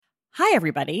Hi,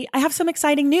 everybody. I have some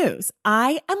exciting news.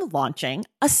 I am launching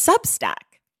a Substack.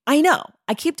 I know,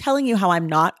 I keep telling you how I'm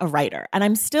not a writer, and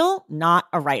I'm still not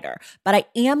a writer, but I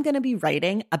am going to be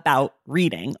writing about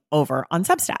reading over on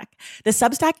Substack. The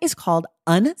Substack is called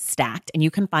Unstacked, and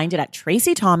you can find it at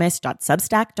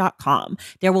traceythomas.substack.com.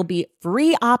 There will be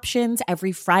free options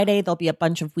every Friday. There'll be a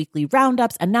bunch of weekly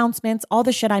roundups, announcements, all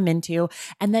the shit I'm into.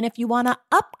 And then if you want to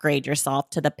upgrade yourself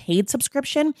to the paid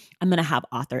subscription, I'm going to have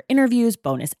author interviews,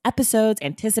 bonus episodes,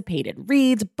 anticipated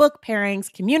reads, book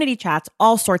pairings, community chats,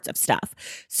 all sorts of stuff.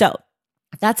 So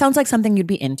if that sounds like something you'd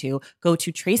be into, go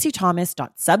to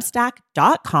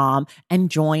traceythomas.substack.com and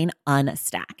join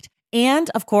Unstacked. And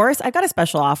of course, I've got a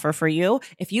special offer for you.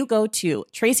 If you go to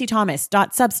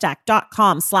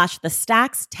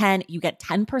traceythomas.substack.com/thestacks10, you get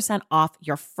 10% off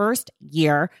your first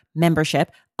year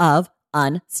membership of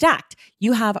Unstacked.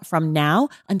 You have from now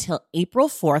until April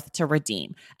 4th to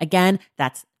redeem. Again,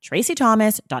 that's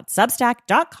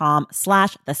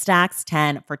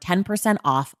traceythomas.substack.com/thestacks10 for 10%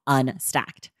 off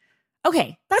Unstacked.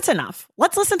 Okay, that's enough.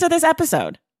 Let's listen to this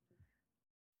episode.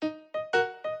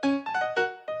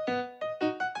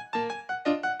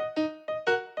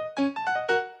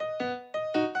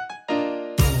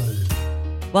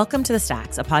 Welcome to The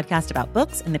Stacks, a podcast about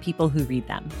books and the people who read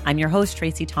them. I'm your host,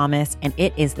 Tracey Thomas, and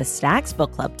it is the Stacks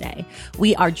Book Club Day.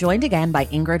 We are joined again by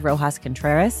Ingrid Rojas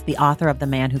Contreras, the author of The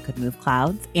Man Who Could Move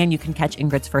Clouds, and you can catch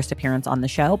Ingrid's first appearance on the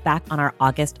show back on our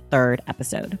August 3rd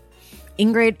episode.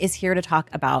 Ingrid is here to talk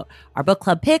about our book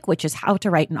club pick, which is How to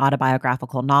Write an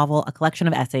Autobiographical Novel, a collection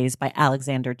of essays by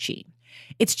Chee.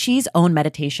 It's Chee's own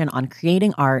meditation on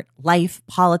creating art, life,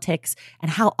 politics,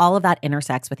 and how all of that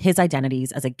intersects with his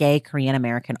identities as a gay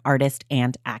Korean-American artist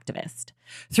and activist.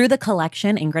 Through the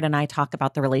collection, Ingrid and I talk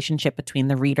about the relationship between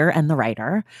the reader and the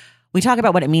writer. We talk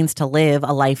about what it means to live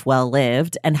a life well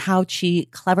lived and how Chee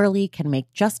cleverly can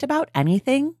make just about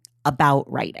anything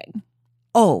about writing.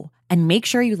 Oh, and make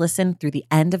sure you listen through the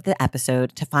end of the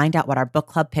episode to find out what our book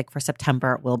club pick for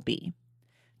September will be.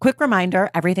 Quick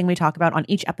reminder, everything we talk about on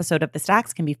each episode of The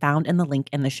Stacks can be found in the link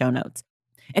in the show notes.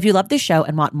 If you love this show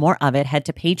and want more of it, head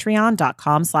to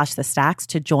patreon.com/thestacks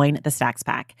to join the Stacks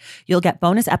Pack. You'll get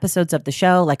bonus episodes of the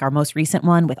show, like our most recent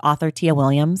one with author Tia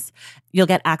Williams. You'll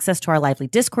get access to our lively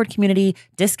Discord community,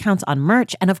 discounts on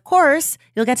merch, and of course,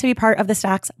 you'll get to be part of the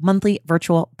Stacks monthly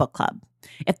virtual book club.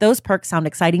 If those perks sound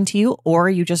exciting to you, or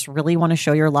you just really want to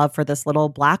show your love for this little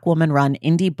Black woman-run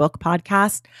indie book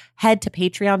podcast, head to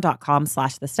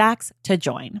patreon.com/thestacks to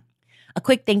join. A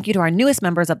quick thank you to our newest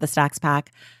members of the Stacks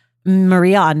Pack,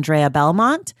 Maria Andrea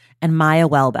Belmont and Maya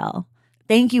Welbel.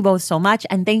 Thank you both so much,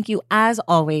 and thank you, as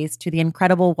always, to the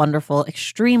incredible, wonderful,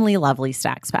 extremely lovely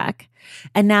Stacks Pack.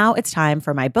 And now it's time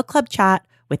for my book club chat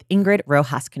with Ingrid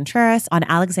Rojas Contreras on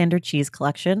Chee's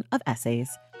collection of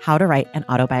essays, How to Write an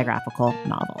Autobiographical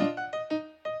Novel.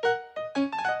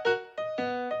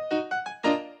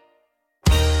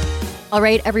 All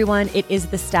right, everyone, it is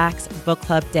the Stacks Book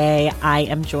Club Day. I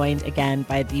am joined again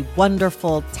by the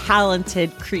wonderful,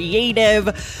 talented, creative,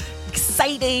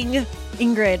 exciting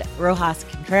Ingrid Rojas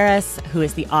Contreras, who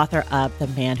is the author of The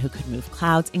Man Who Could Move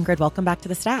Clouds. Ingrid, welcome back to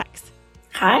the Stacks.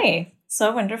 Hi,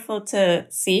 so wonderful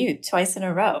to see you twice in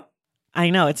a row. I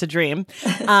know, it's a dream.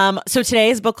 So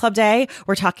today is book club day.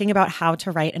 We're talking about How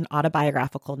to Write an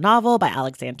Autobiographical Novel by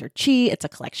Chee. It's a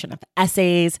collection of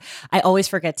essays. I always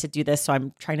forget to do this, so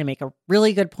I'm trying to make a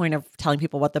really good point of telling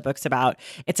people what the book's about.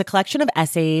 It's a collection of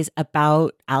essays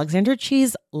about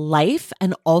Chee's life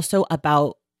and also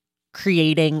about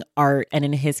creating art and,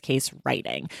 in his case,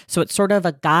 writing. So it's sort of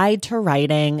a guide to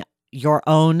writing your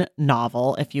own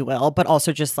novel, if you will, but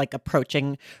also just like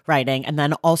approaching writing, and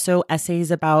then also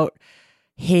essays about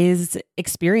his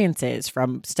experiences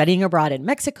from studying abroad in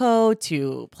Mexico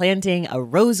to planting a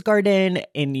rose garden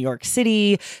in New York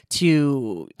City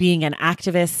to being an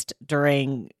activist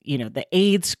during, the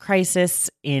AIDS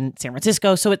crisis in San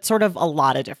Francisco. So it's sort of a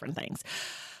lot of different things.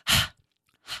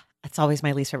 That's always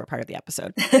my least favorite part of the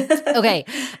episode. Okay.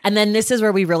 And then this is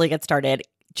where we really get started.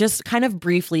 Just kind of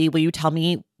briefly, will you tell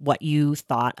me what you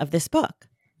thought of this book?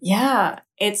 Yeah,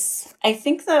 I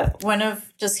think that one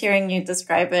of just hearing you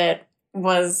describe it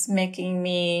was making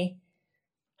me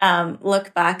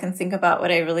look back and think about what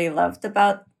I really loved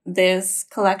about this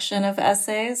collection of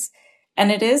essays. And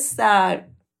it is that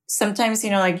sometimes,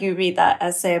 like you read that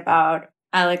essay about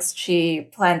Chee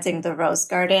planting the rose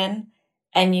garden,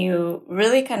 and you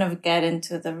really kind of get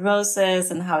into the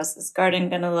roses and how is this garden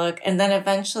going to look. And then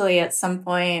eventually at some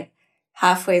point,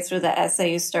 halfway through the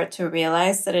essay, you start to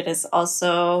realize that it is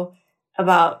also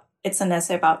it's an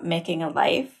essay about making a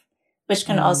life, which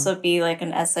can also be like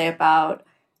an essay about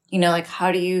like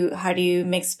how do you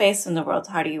make space in the world?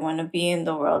 How do you want to be in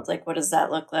the world? Like, what does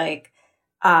that look like?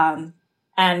 And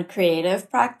creative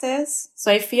practice.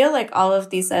 So I feel like all of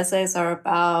these essays are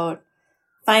about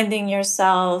finding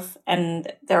yourself,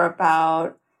 and they're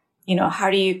about, how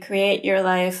do you create your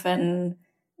life, and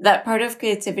that part of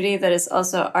creativity that is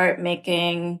also art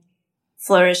making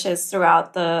flourishes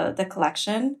throughout the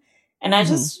collection. And I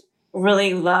just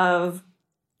really love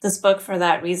this book for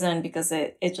that reason, because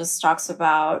it just talks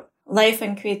about life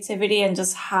and creativity and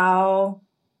just how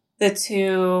the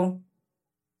two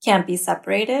can't be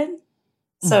separated.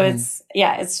 So it's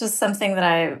just something that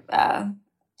I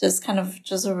just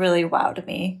really wowed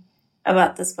me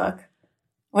about this book.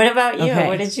 What about you? Okay.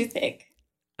 What did you think?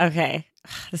 Okay.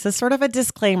 This is sort of a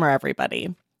disclaimer,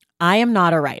 everybody. I am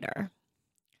not a writer.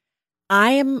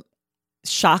 I am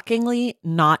shockingly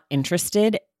not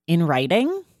interested in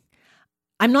writing.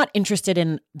 I'm not interested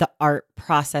in the art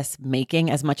process making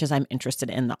as much as I'm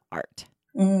interested in the art.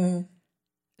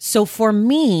 So for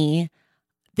me,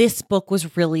 this book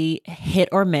was really hit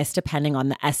or miss depending on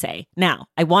the essay. Now,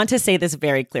 I want to say this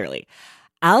very clearly.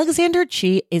 Alexander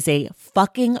Chee is a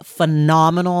fucking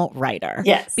phenomenal writer.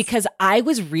 Yes. Because I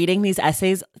was reading these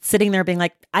essays, sitting there being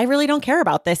like, I really don't care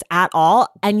about this at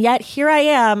all. And yet here I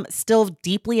am still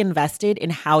deeply invested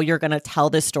in how you're going to tell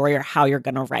this story or how you're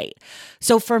going to write.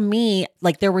 So for me,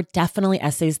 like, there were definitely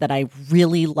essays that I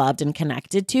really loved and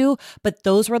connected to, but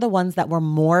those were the ones that were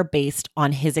more based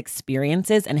on his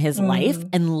experiences and his life,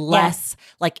 and less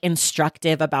like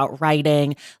instructive about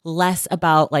writing, less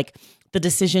about like the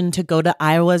decision to go to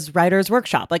Iowa's writer's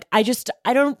workshop. Like,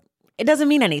 it doesn't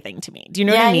mean anything to me. Do you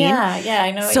know what I mean? Yeah,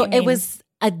 I know what you mean. So it was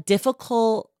a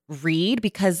difficult read,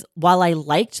 because while I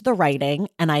liked the writing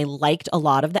and I liked a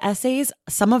lot of the essays,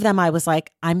 some of them I was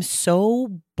like, I'm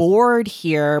so bored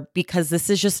here because this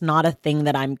is just not a thing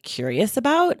that I'm curious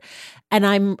about.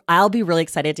 And I'll be really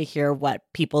excited to hear what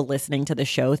people listening to the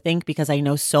show think, because I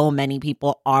know so many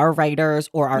people are writers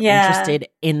or are interested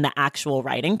in the actual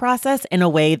writing process in a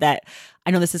way that,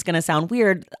 I know this is going to sound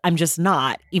weird, I'm just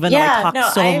not, even though I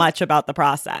talk much about the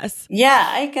process. Yeah,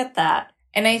 I get that.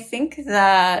 And I think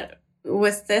that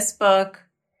with this book,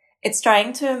 it's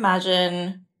trying to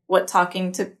imagine what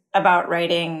talking about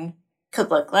writing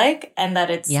could look like, and that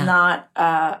it's not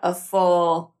a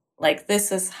full, like,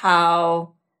 this is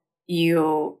how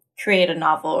you create a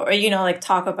novel, or, like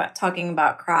talking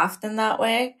about craft in that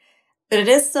way. But it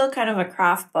is still kind of a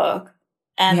craft book.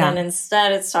 And then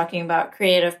instead it's talking about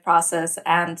creative process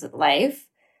and life.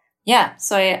 Yeah.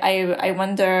 So I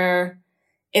wonder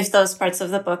if those parts of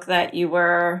the book that you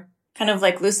were kind of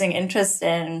like losing interest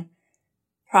in,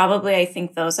 probably I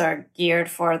think those are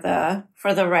geared for the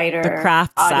writer, the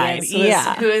craft audience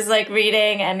side, who is like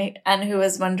reading and who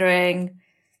is wondering,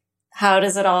 how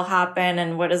does it all happen,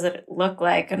 and what does it look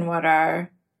like, and what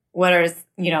is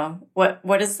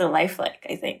the life like,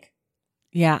 I think.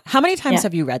 Yeah. How many times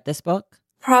have you read this book?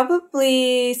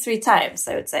 Probably 3 times,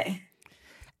 I would say.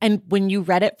 And when you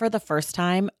read it for the first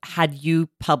time, had you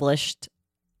published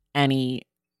any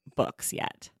books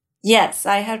yet? Yes,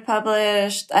 I had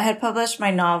published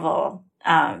my novel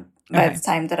by the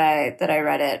time that I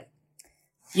read it.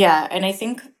 Yeah, and I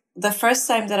think the first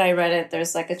time that I read it,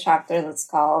 there's like a chapter that's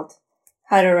called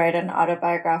How to Write an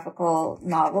Autobiographical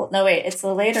Novel. No, wait, it's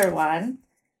a later one,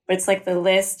 but it's like the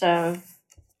list of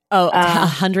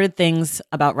 100 things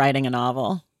about writing a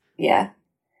novel. Yeah.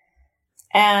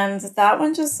 And that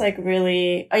one just like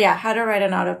really, How to Write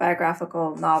an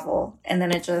Autobiographical Novel. And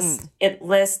then it just, it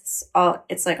lists all,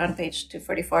 it's like on page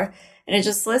 244, and it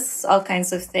just lists all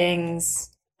kinds of things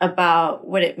about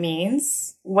what it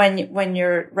means when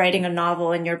you're writing a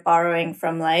novel and you're borrowing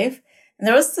from life. And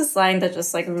there was this line that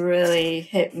just like really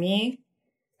hit me.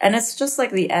 And it's just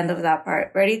like the end of that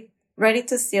part. Ready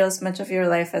to steal as much of your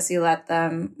life as you let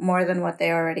them, more than what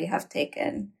they already have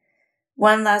taken.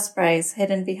 One last prize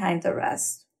hidden behind the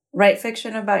rest. Write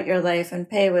fiction about your life and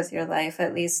pay with your life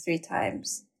at least 3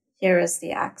 times. Here is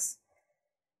the axe.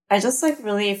 I just like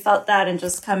really felt that, and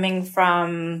just coming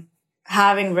from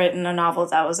having written a novel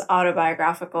that was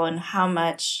autobiographical, and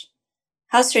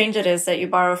how strange it is that you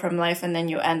borrow from life and then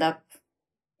you end up,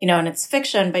 and it's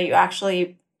fiction, but you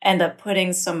actually end up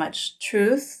putting so much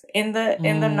truth in the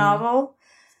novel.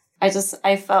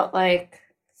 I felt like,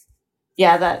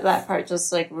 that part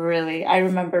just like really, I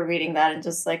remember reading that and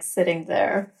just like sitting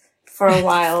there for a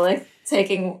while, like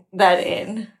taking that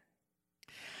in.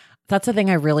 That's the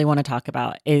thing I really want to talk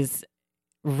about, is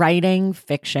writing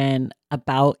fiction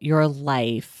about your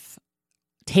life,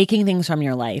 taking things from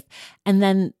your life. And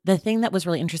then the thing that was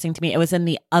really interesting to me, it was in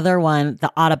the other one,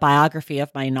 the autobiography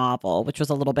of my novel, which was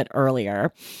a little bit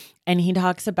earlier. And he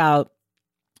talks about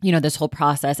this whole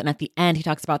process. And at the end, he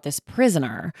talks about this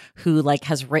prisoner who like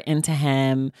has written to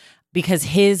him because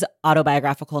his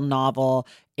autobiographical novel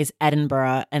is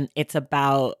Edinburgh, and it's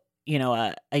about,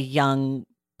 a young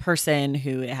person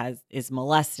who is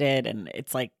molested, and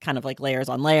it's like kind of like layers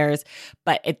on layers.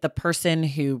 But the person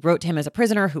who wrote to him as a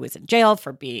prisoner who was in jail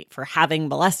for having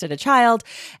molested a child.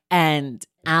 And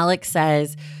Alex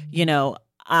says,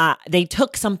 they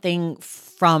took something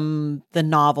from the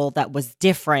novel that was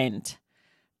different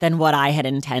than what I had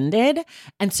intended.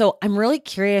 And so I'm really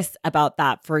curious about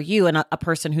that for you, and a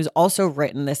person who's also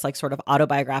written this like sort of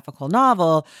autobiographical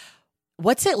novel.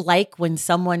 What's it like when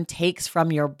someone takes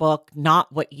from your book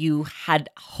not what you had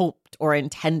hoped or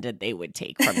intended they would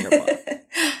take from your book?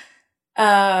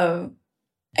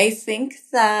 I think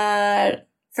that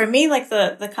for me, like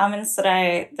the comments that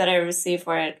I receive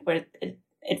where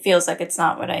it feels like it's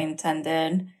not what I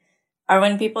intended are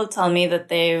when people tell me that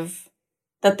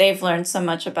they've learned so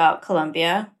much about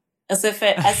Colombia, as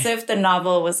if the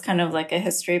novel was kind of like a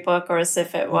history book, or as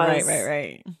if it was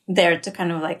right. there to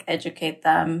kind of like educate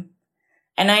them.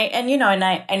 And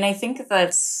I think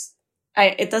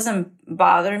it doesn't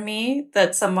bother me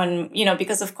that someone,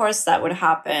 because of course that would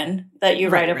happen, that you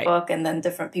write a book and then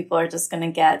different people are just going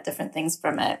to get different things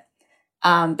from it.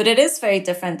 But it is very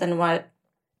different than what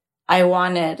I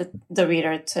wanted the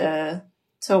reader to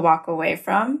walk away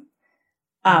from.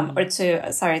 Or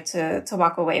to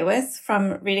walk away with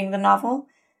from reading the novel.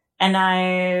 And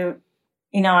I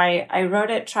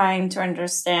wrote it trying to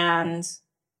understand,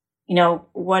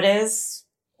 what is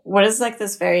like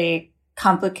this very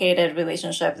complicated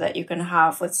relationship that you can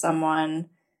have with someone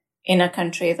in a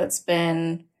country that's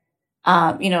been,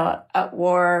 at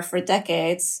war for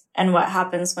decades, and what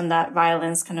happens when that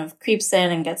violence kind of creeps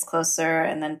in and gets closer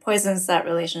and then poisons that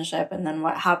relationship, and then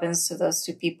what happens to those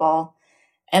two people.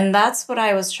 And that's what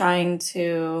I was trying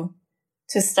to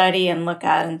study and look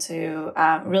at, and to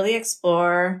really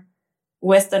explore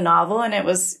with the novel. And it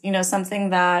was, something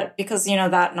that, because,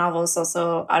 that novel is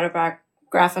also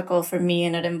autobiographical for me,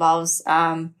 and it involves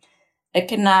a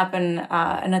kidnap and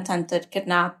an attempted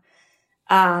kidnapping,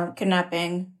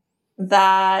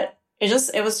 that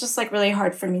it was just like really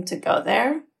hard for me to go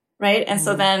there. Right. And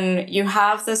so then you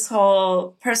have this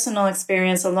whole personal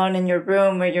experience alone in your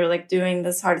room where you're like doing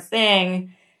this hard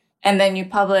thing. And then you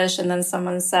publish, and then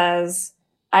someone says,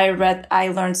 I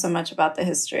learned so much about the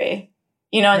history.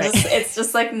 Right. It's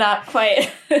just like not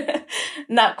quite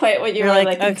what you were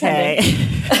like okay.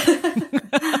 intending.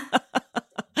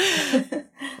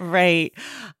 Right.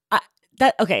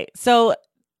 Okay. So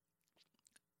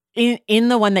in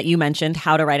the one that you mentioned,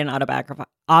 How to Write an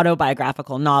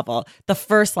Autobiographical Novel, the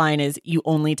first line is, you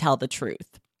only tell the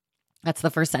truth. That's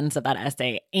the first sentence of that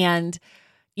essay. And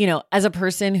as a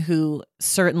person who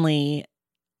certainly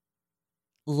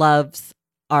loves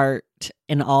art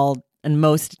in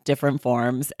most different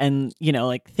forms, and,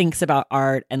 like thinks about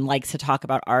art and likes to talk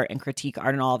about art and critique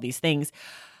art and all of these things,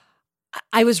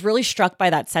 I was really struck by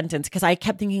that sentence, because I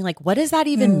kept thinking, like, what does that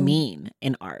even mean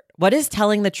in art? What does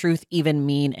telling the truth even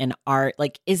mean in art?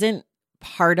 Like, isn't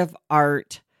part of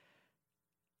art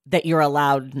that you're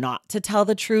allowed not to tell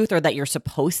the truth, or that you're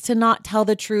supposed to not tell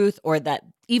the truth, or that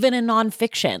even in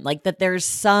nonfiction, like that there's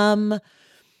some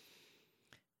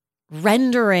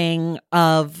rendering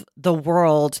of the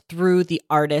world through the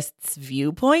artist's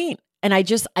viewpoint? And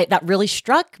that really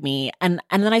struck me. And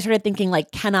then I started thinking,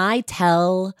 like, can I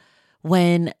tell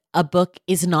when a book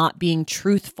is not being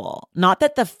truthful? Not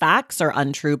that the facts are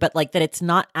untrue, but like that it's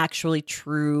not actually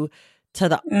true to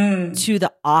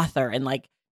the author.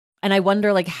 And I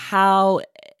wonder, like, how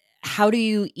do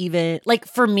you even, like,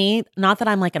 for me, not that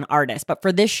I'm like an artist, but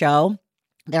for this show,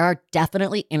 there are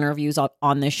definitely interviews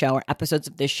on this show, or episodes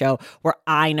of this show, where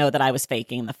I know that I was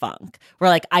faking the funk,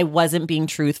 where like I wasn't being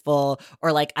truthful,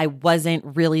 or like I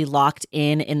wasn't really locked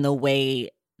in the way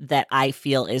that I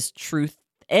feel is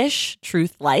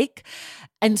truth-like.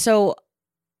 And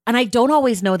I don't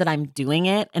always know that I'm doing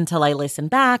it until I listen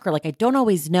back, or like I don't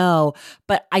always know.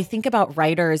 But I think about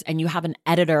writers, and you have an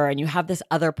editor, and you have this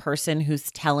other person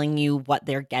who's telling you what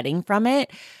they're getting from it.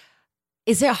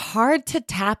 Is it hard to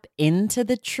tap into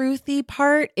the truthy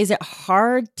part? Is it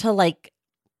hard to like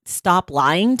stop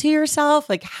lying to yourself?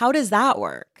 Like, how does that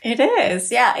work? It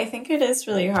is. Yeah, I think it is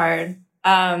really hard.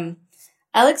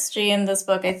 Alex Chee in this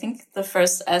book, I think the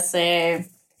first essay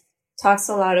talks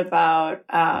a lot about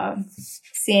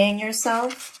seeing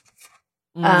yourself.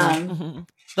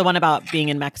 The one about being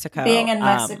in Mexico.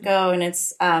 And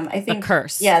it's, I think... The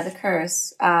curse. Yeah, the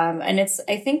curse. And it's,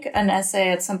 I think, an essay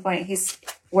at some point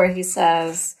where he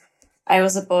says, I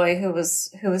was a boy who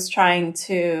was trying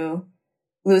to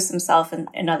lose himself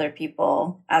in other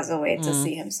people as a way to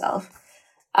see himself.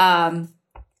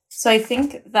 So I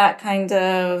think that kind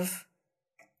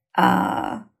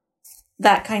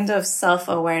of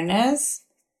self-awareness,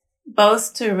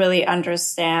 both to really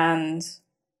understand,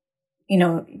 you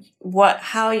know,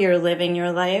 how you're living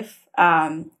your life,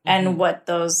 and what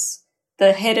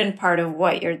the hidden part of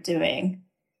what you're doing.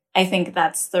 I think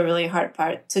that's the really hard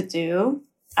part to do.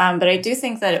 But I do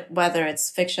think that whether it's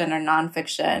fiction or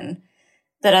nonfiction,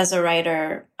 that as a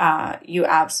writer, you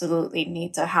absolutely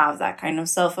need to have that kind of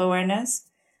self-awareness.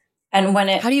 And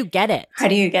how do you get it?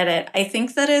 I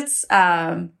think that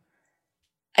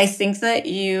I think that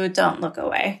you don't look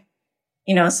away,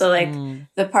 you know, so like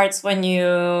the parts when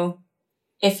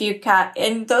if you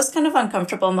in those kind of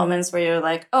uncomfortable moments where you're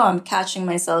like, oh, I'm catching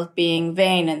myself being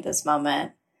vain in this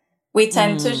moment, we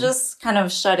tend to just kind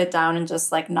of shut it down and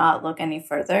just like not look any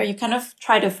further. You kind of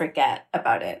try to forget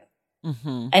about it.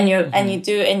 And you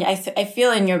do. And I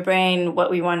feel in your brain,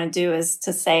 what we want to do is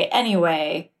to say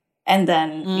anyway, and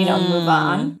then, you know, move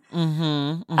on.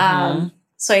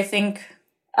 So I think,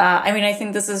 I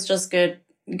think this is just good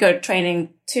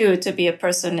training too, to be a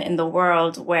person in the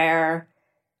world where,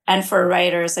 and for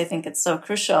writers, I think it's so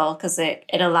crucial because it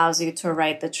allows you to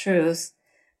write the truth,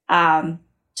 to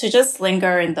just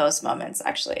linger in those moments,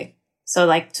 actually. So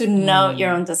like to note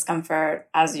your own discomfort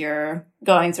as you're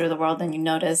going through the world and you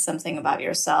notice something about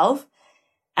yourself,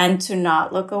 and to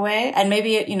not look away. And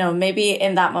maybe, you know, maybe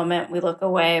in that moment we look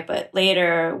away, but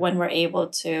later when we're able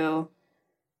to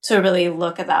really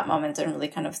look at that moment and really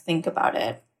kind of think about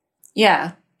it.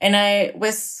 Yeah. And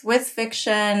with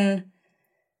fiction,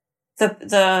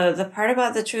 the part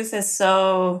about the truth is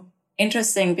so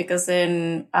interesting because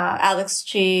in Alex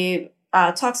Chee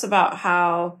talks about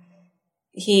how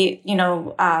he, you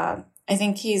know, I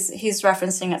think he's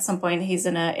referencing at some point he's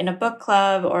in a book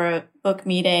club or a book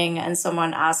meeting, and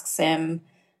someone asks him,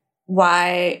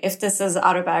 why, if this is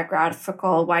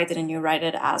autobiographical, why didn't you write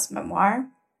it as memoir?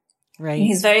 Right. And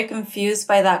he's very confused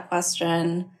by that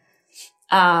question.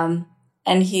 And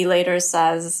he later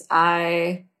says,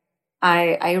 I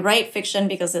write fiction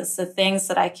because it's the things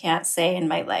that I can't say in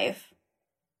my life.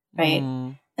 Right.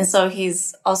 And so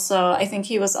I think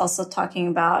he was also talking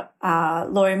about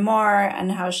Lori Moore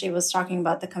and how she was talking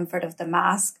about the comfort of the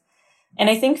mask. And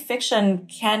I think fiction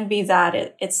can be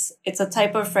that. It's a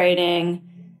type of writing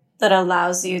that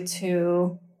allows you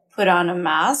to put on a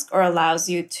mask or allows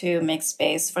you to make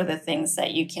space for the things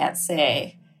that you can't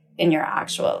say in your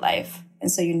actual life.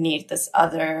 And so you need this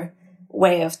other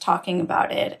way of talking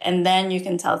about it. And then you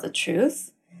can tell the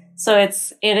truth. So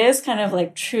it is kind of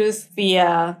like truth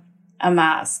via a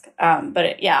mask.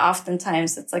 But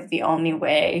oftentimes it's like the only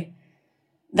way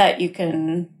that you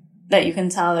can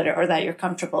tell it, or that you're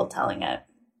comfortable telling it.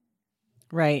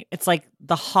 Right. It's like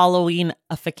the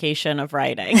Halloween-ification of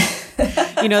writing.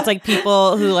 You know, it's like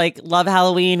people who like love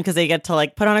Halloween because they get to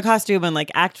like put on a costume and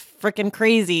like act freaking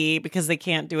crazy because they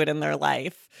can't do it in their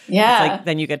life. Yeah. It's like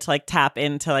then you get to like tap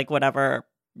into like whatever,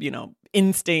 you know,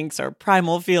 instincts or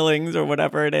primal feelings or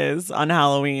whatever it is on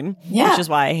Halloween. Yeah. Which is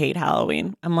why I hate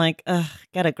Halloween. I'm like, ugh,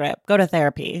 get a grip. Go to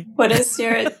therapy. What is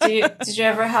did you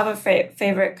ever have a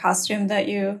favorite costume that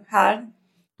you had?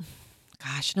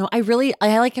 Gosh, no, I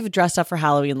like have dressed up for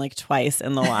Halloween like twice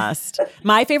in the last.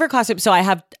 My favorite costume. So I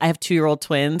have 2-year-old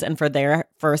twins, and for their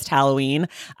first Halloween,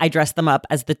 I dressed them up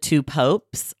as the two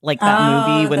popes, like that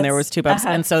movie when there was two popes,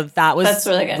 and so that was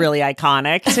really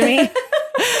iconic to me.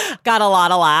 Got a lot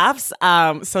of laughs.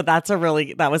 So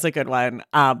that was a good one.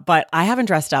 But I haven't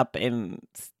dressed up in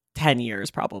 10 years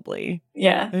probably.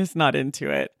 Yeah, I'm just not into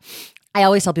it. I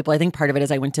always tell people, I think part of it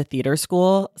is I went to theater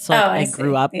school. So I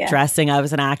grew up dressing. I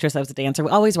was an actress. I was a dancer. We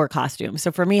always wore costumes.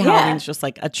 So for me, Halloween's just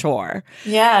like a chore.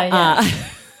 Yeah.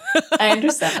 I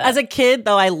understand that. As a kid,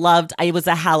 though, I was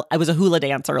a hula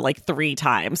dancer like 3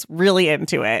 times. Really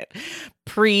into it.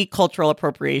 Pre-cultural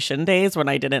appropriation days when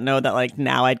I didn't know that like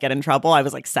now I'd get in trouble. I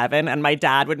was like 7, and my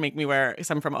dad would make me wear, because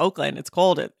I'm from Oakland, it's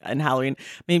cold in Halloween,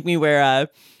 make me wear a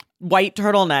white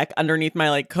turtleneck underneath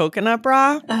my like coconut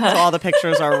bra. So all the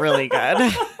pictures are really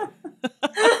good.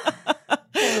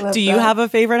 Do you have a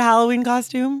favorite Halloween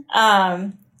costume?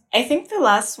 I think the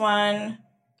last one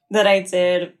that I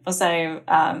did was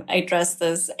I dressed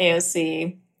as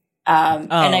AOC,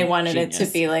 and I wanted it to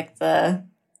be like the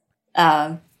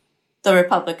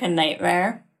Republican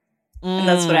nightmare, and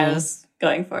that's what I was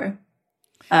going for.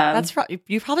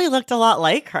 You probably looked a lot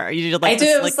like her. You did like I do.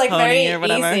 It was like very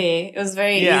easy. It was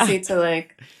very easy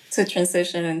to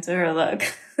transition into her look.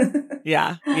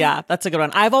 Yeah, that's a good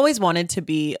one. I've always wanted to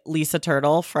be Lisa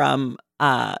Turtle from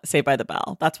Saved by the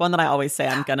Bell. That's one that I always say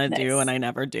I'm gonna do and I Nice.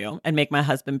 never do, and make my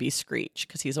husband be Screech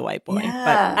because he's a white boy. Yeah.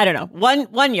 But I don't know.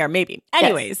 One year maybe. Yes.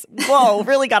 Anyways, whoa,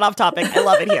 really got off topic. I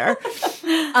love it here.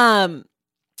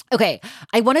 Okay,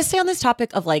 I want to stay on this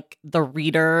topic of like the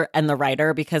reader and the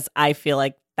writer because I feel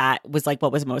like that was like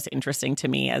what was most interesting to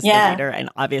me as the reader, and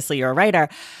obviously you're a writer.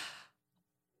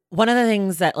 One of the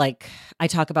things that like I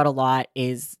talk about a lot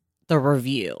is the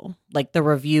review, like the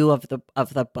review of the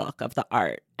book, of the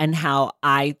art, and how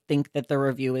I think that the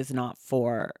review is not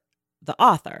for the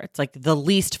author. It's like the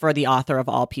least for the author of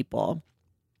all people.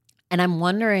 And I'm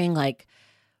wondering like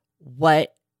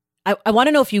what I want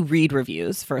to know if you read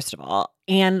reviews, first of all.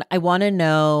 And I want to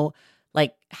know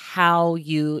like how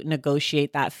you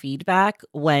negotiate that feedback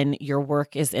when your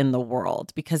work is in the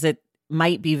world, because it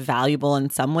might be valuable in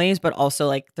some ways, but also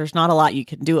like there's not a lot you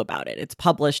can do about it. It's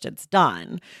published, it's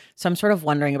done. So I'm sort of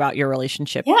wondering about your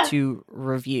relationship to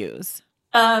reviews.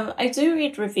 I do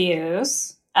read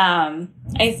reviews. I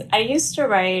used to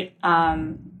write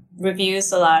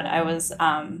reviews a lot. I was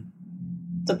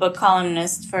the book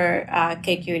columnist for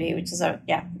KQED, which is a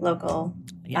local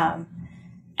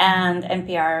and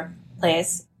NPR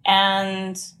place.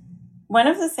 And one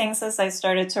of the things as I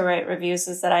started to write reviews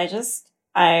is that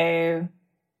I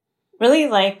really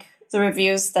like the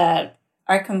reviews that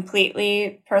are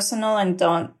completely personal and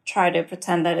don't try to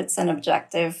pretend that it's an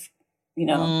objective,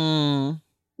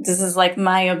 this is like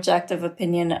my objective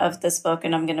opinion of this book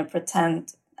and I'm going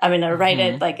to write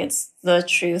it like it's the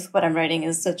truth. What I'm writing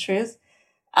is the truth.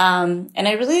 And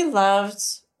I really loved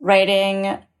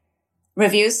writing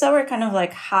reviews that were kind of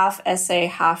like half essay,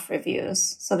 half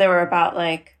reviews. So they were about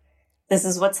like, this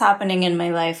is what's happening in my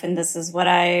life, and this is what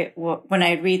when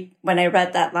I read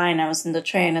that line, I was in the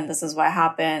train, and this is what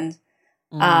happened.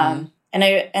 So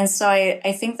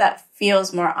I think that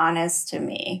feels more honest to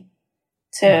me,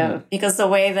 too, because the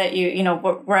way that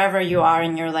wherever you are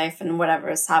in your life and whatever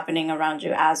is happening around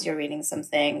you as you're reading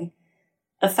something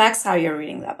affects how you're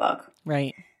reading that book.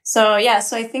 Right. So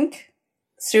I think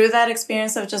through that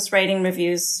experience of just writing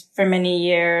reviews for many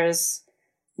years,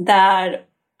 that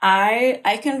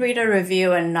I can read a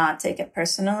review and not take it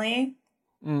personally.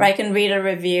 Or I can read a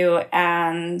review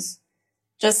and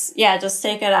just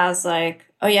take it as like,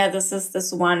 oh yeah, this is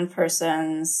this one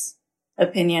person's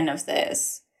opinion of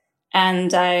this.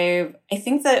 And I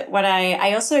think that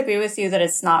I also agree with you that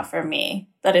it's not for me,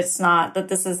 that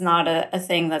this is not a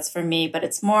thing that's for me, but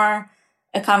it's more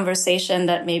a conversation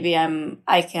that maybe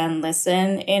I can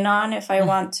listen in on if I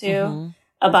want to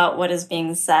about what is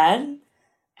being said.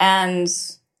 And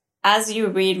as you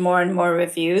read more and more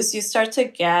reviews, you start to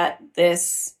get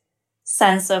this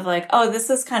sense of like, oh,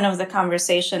 this is kind of the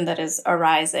conversation that is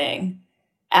arising.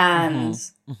 And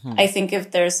I think if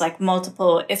there's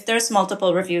multiple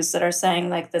reviews that are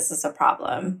saying like, this is a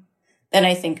problem, then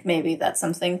I think maybe that's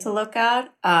something to look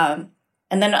at. And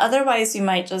then otherwise you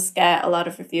might just get a lot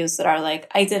of reviews that are like,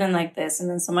 I didn't like this. And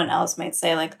then someone else might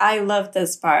say like, I love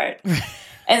this part.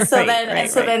 And so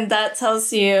then that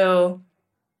tells you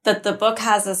that the book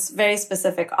has a very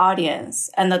specific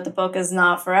audience and that the book is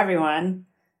not for everyone.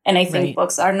 And I think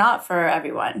books are not for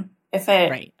everyone. If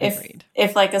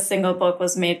like a single book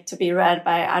was made to be read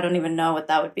by, I don't even know what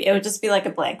that would be. It would just be like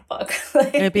a blank book.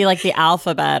 It would be like the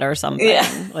alphabet or something,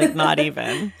 like not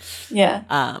even.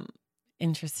 Yeah.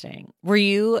 Interesting. Were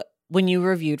you, when you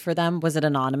reviewed for them, was it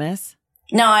anonymous?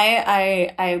 No,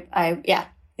 I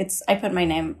put my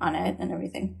name on it and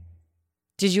everything.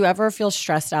 Did you ever feel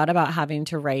stressed out about having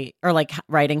to write or like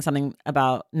writing something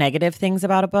about negative things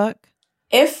about a book?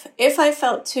 If I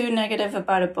felt too negative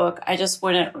about a book, I just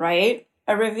wouldn't write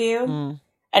a review.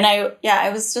 And I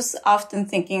was just often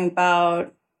thinking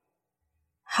about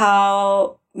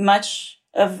how much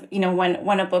of,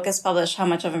 when a book is published, how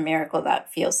much of a miracle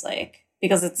that feels like,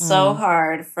 because it's so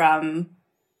hard from,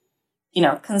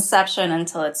 conception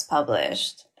until it's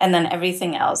published. And then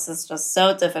everything else is just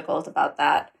so difficult about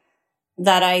that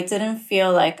I didn't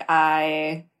feel like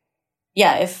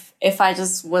if I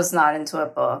just was not into a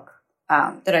book,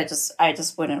 that I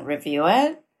just wouldn't review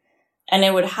it. And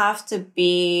it would have to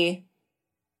be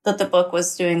that the book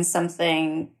was doing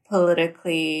something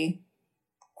politically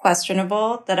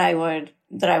questionable that I would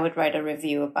write a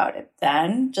review about it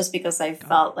then, just because I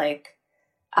felt like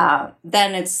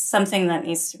then it's something that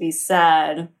needs to be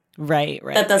said. Right.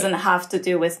 That doesn't have to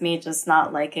do with me just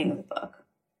not liking the book.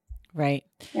 Right.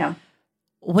 Yeah.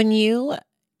 When you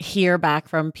hear back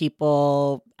from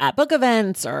people at book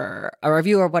events or a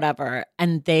review or whatever,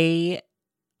 and they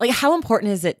like, how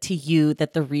important is it to you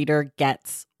that the reader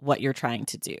gets what you're trying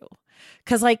to do?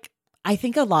 Because like, I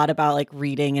think a lot about like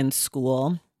reading in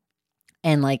school,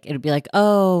 and like, it'd be like,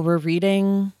 oh, we're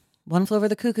reading One Flew Over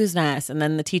the Cuckoo's Nest. And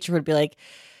then the teacher would be like,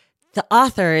 the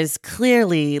author is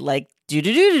clearly like,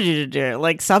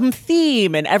 like some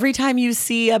theme. And every time you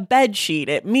see a bed sheet,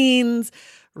 it means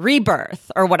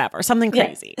rebirth or whatever, something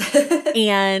crazy. Yeah.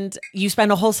 And you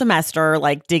spend a whole semester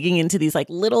like digging into these like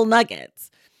little nuggets.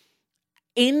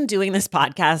 In doing this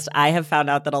podcast, I have found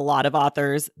out that a lot of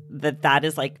authors that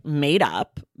is like made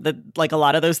up, that like a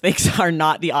lot of those things are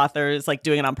not the authors like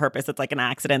doing it on purpose. It's like an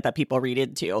accident that people read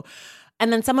into.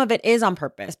 And then some of it is on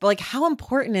purpose. But like, how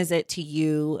important is it to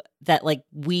you that like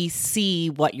we see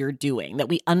what you're doing, that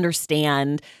we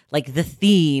understand like the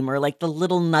theme or like the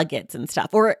little nuggets and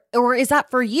stuff? Or is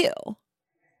that for you?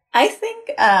 I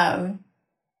think I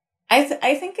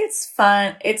think it's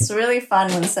fun. It's really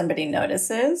fun when somebody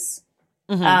notices.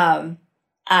 Mm-hmm.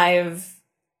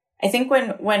 I think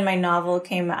when my novel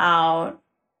came out,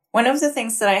 one of the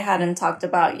things that I hadn't talked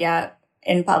about yet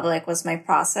in public was my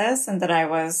process, and that I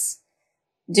was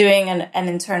doing an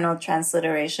internal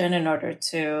transliteration in order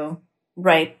to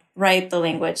write the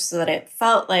language so that it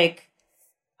felt like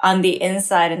on the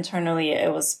inside internally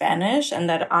it was Spanish and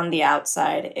that on the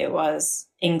outside it was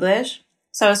English.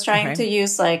 So I was trying to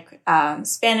use like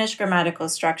Spanish grammatical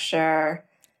structure.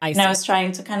 I was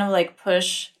trying to kind of like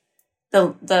push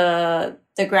the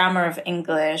grammar of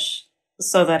English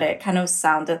so that it kind of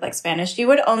sounded like Spanish. You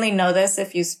would only know this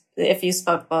if you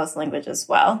spoke both languages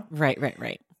well.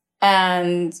 Right.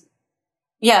 And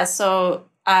yeah, so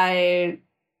I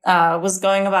was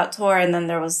going about tour, and then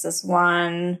there was this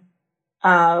one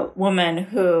woman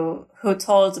who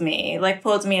told me, like,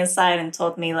 pulled me aside and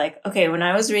told me, like, okay, when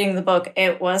I was reading the book,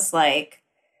 it was like,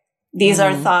 these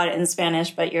are thought in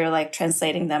Spanish, but you're like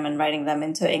translating them and writing them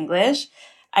into English.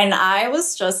 And I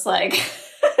was just like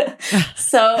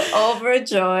so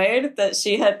overjoyed that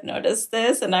she had noticed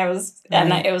this. And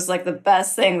it was like the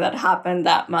best thing that happened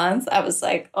that month. I was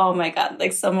like, oh my God,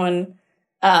 like someone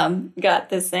got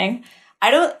this thing. I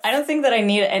don't think that I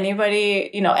need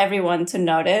anybody, everyone to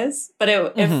notice, but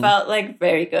it felt like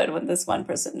very good when this one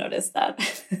person noticed that.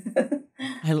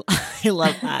 I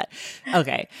love that.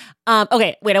 Okay.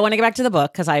 Okay. Wait, I want to get back to the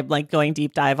book because I'm like going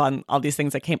deep dive on all these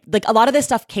things that came, like a lot of this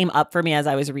stuff came up for me as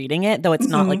I was reading it, though it's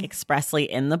not like expressly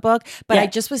in the book, but I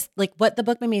just was like, what the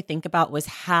book made me think about was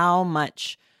how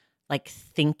much like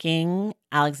thinking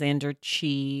Alexander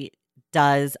Chee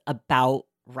does about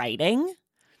writing.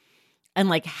 And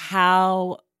like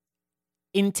how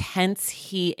intense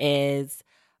he is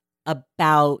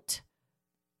about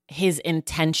his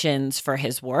intentions for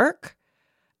his work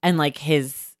and like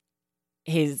his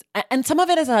and some of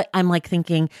it is I'm like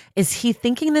thinking, is he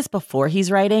thinking this before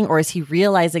he's writing, or is he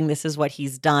realizing this is what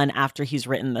he's done after he's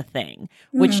written the thing?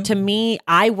 Which to me,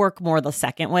 I work more the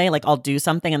second way. Like I'll do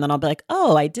something and then I'll be like,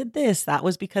 oh, I did this. That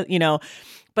was because,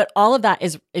 but all of that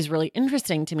is really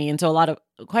interesting to me. And so a lot of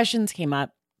questions came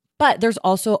up. But there's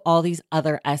also all these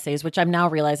other essays, which I'm now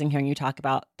realizing hearing you talk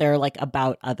about, they're like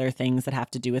about other things that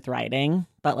have to do with writing.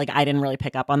 But like, I didn't really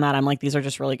pick up on that. I'm like, these are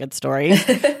just really good stories.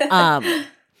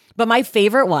 But my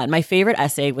favorite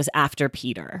essay was After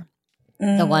Peter,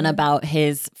 the one about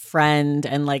his friend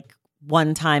and like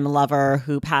one-time lover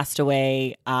who passed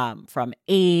away from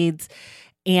AIDS.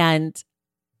 And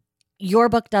your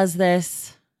book does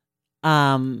this. There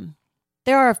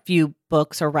are a few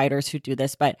books or writers who do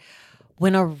this, but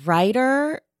when a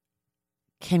writer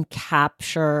can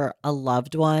capture a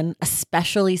loved one,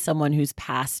 especially someone who's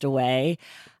passed away,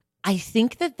 I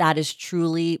think that is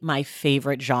truly my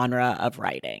favorite genre of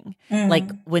writing. Like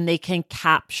when they can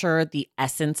capture the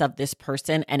essence of this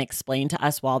person and explain to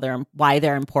us why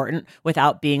they're important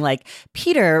without being like,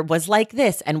 Peter was like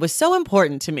this and was so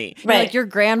important to me. Right. Like your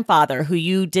grandfather, who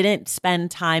you didn't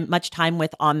spend much time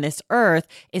with on this earth,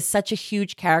 is such a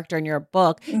huge character in your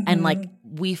book. And like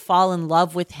we fall in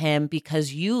love with him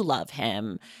because you love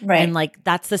him. Right. And like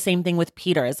that's the same thing with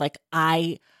Peter. It's like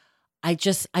I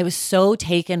was so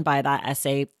taken by that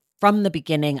essay from the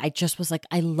beginning. I just was like,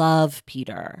 I love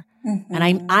Peter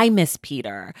and I miss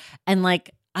Peter. And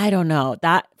like, I don't know,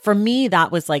 that for me,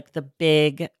 that was like the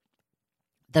big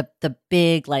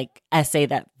like essay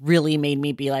that really made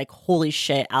me be like, holy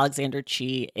shit, Alexander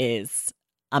Chee is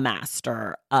a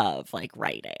master of like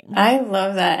writing. I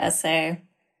love that essay.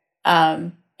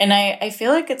 And I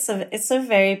feel like it's a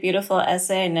very beautiful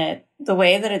essay, and the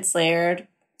way that it's layered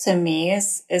to me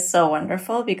is so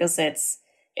wonderful, because it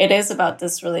is about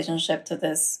this relationship to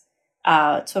this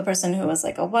to a person who was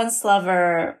like a once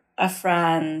lover, a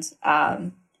friend,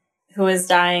 who is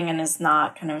dying and is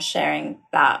not kind of sharing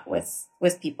that with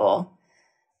people.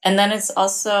 And then it's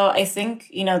also, I think,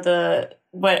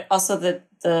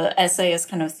 the essay is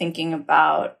kind of thinking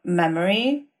about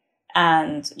memory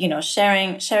and, you know,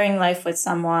 sharing life with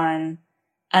someone.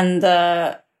 And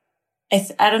I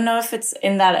don't know if it's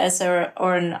in that essay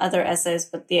or in other essays,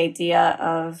 but the idea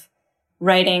of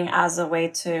writing as a way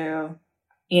to,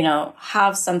 you know,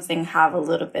 have something have a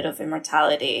little bit of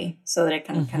immortality so that it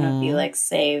can kind of be like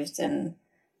saved and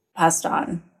passed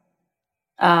on.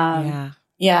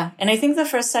 Yeah. And I think the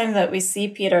first time that we see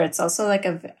Peter, it's also like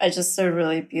just a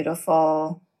really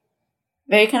beautiful,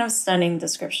 very kind of stunning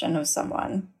description of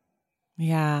someone.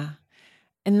 Yeah.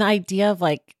 And the idea of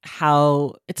like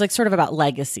how it's like sort of about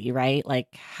legacy, right?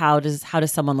 Like how does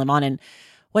someone live on? And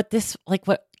what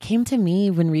came to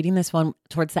me when reading this one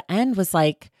towards the end was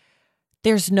like,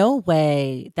 there's no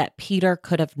way that Peter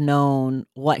could have known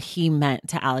what he meant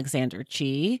to Alexander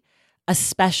Chee,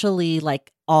 especially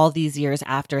like all these years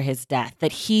after his death,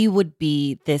 that he would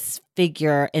be this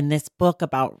figure in this book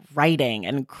about writing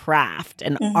and craft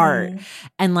and art.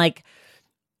 And like,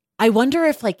 I wonder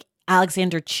if like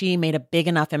Alexander Chee made a big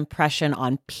enough impression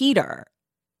on Peter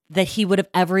that he would have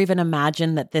ever even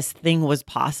imagined that this thing was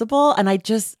possible. And I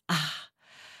just,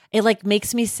 it like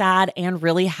makes me sad and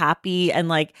really happy. And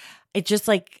like, it just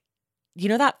like, you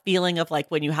know, that feeling of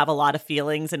like when you have a lot of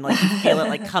feelings and like you feel it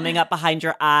like coming up behind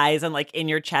your eyes and like in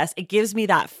your chest, it gives me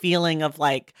that feeling of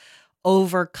like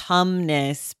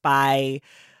overcomeness by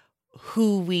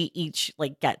who we each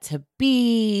like get to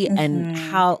be and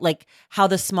how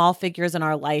the small figures in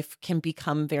our life can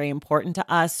become very important to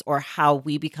us, or how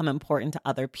we become important to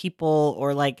other people,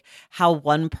 or like how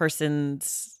one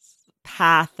person's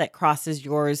path that crosses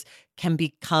yours can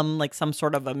become like some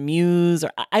sort of a muse.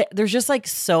 Or there's just like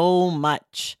so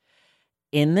much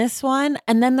in this one.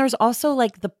 And then there's also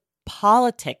like the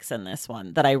politics in this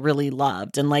one that I really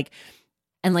loved, and like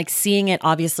seeing it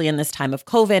obviously in this time of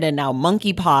COVID and now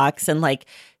monkeypox, and like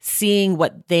seeing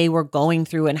what they were going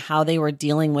through and how they were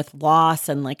dealing with loss,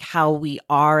 and like how we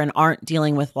are and aren't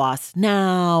dealing with loss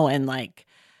now. And like,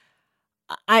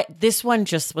 this one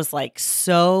just was like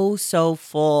so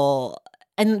full.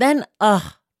 And then,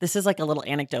 this is like a little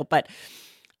anecdote, but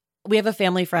we have a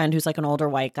family friend who's like an older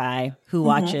white guy who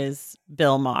watches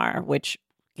Bill Maher, which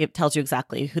it tells you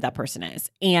exactly who that person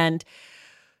is. And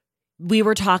we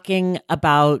were talking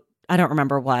about, I don't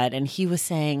remember what, and he was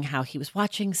saying how he was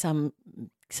watching some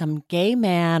gay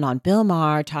man on Bill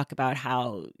Maher talk about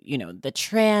how, you know, the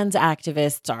trans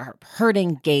activists are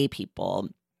hurting gay people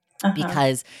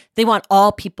because they want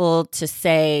all people to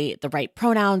say the right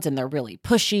pronouns, and they're really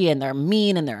pushy and they're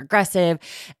mean and they're aggressive.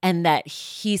 And that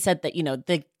he said that, you know,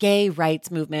 the gay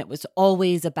rights movement was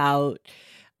always about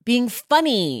being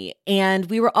funny, and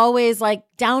we were always like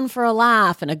down for a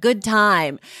laugh and a good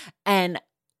time. And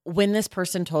when this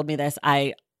person told me this,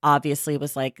 I obviously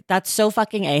was like, that's so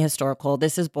fucking ahistorical.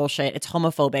 This is bullshit. It's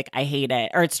homophobic. I hate it.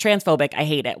 Or it's transphobic. I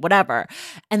hate it. Whatever.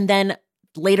 And then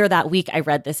later that week, I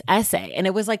read this essay, and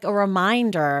it was like a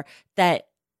reminder that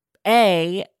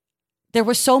there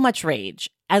was so much rage,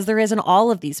 as there is in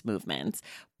all of these movements,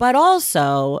 but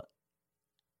also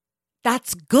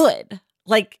that's good.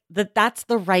 Like that's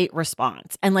the right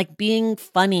response. And like being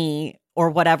funny or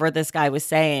whatever this guy was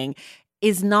saying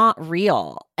is not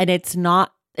real. And it's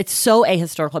so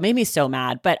ahistorical. It made me so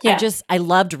mad. But I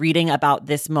loved reading about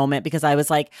this moment, because I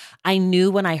was like, I knew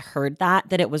when I heard that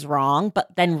it was wrong. But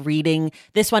then reading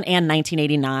this one and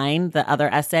 1989, the other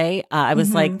essay, I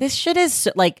was like, this shit is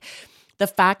like, the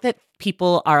fact that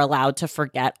people are allowed to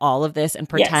forget all of this and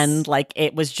pretend like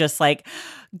it was just like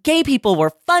gay people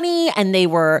were funny and they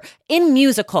were in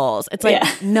musicals. It's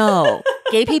like, no,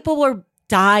 gay people were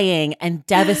dying and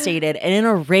devastated and in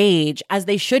a rage, as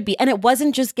they should be. And it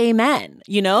wasn't just gay men,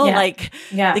 you know,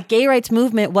 the gay rights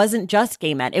movement wasn't just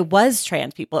gay men. It was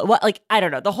trans people. It was, like, I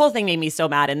don't know. The whole thing made me so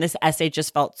mad. And this essay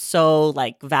just felt so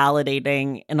like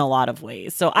validating in a lot of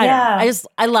ways. So I don't know.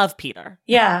 I love Peter.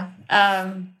 Yeah.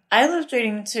 I loved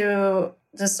reading too,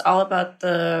 just all about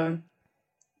the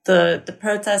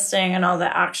protesting and all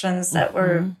the actions that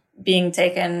were being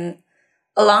taken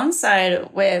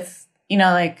alongside with, you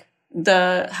know, like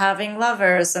the having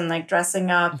lovers and like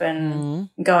dressing up and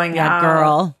going out.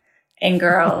 Girl.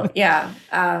 Yeah.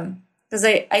 Because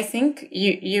I think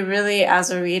you really,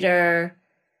 as a reader,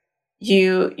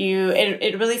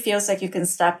 it really feels like you can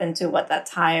step into what that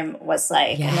time was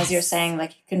like. Yes. And as you're saying,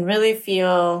 like you can really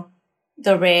feel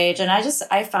the rage. And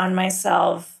I found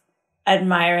myself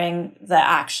admiring the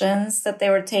actions that they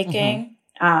were taking.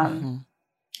 And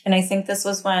I think this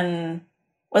was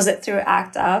was it through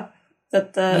ACT UP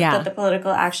that the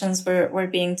political actions were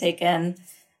being taken?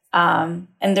 And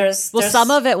there's some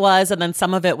of it was, and then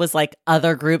some of it was like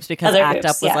other groups, because ACT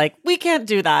UP was like, we can't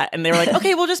do that. And they were like,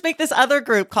 okay, we'll just make this other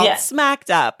group called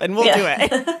Smacked Up and we'll do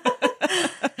it.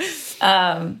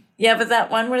 Yeah, but that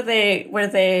one where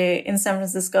they in San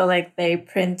Francisco, like they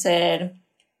printed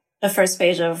the first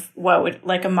page of what would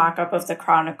like a mock-up of the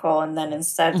Chronicle, and then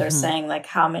instead they're saying like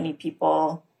how many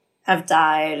people have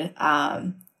died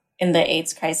in the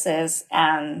AIDS crisis,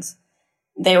 and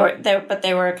they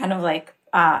were kind of like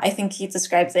I think he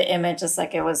described the image as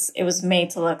like it was made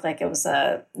to look like it was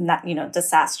a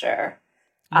disaster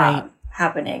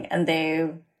happening, and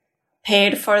they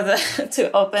paid for the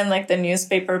to open like the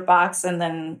newspaper box and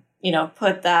then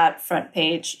put that front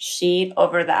page sheet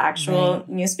over the actual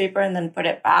newspaper and then put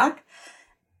it back.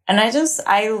 And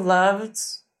I loved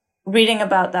reading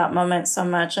about that moment so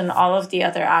much, and all of the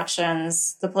other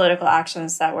actions, the political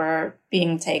actions that were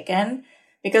being taken,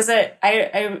 because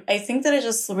I think that it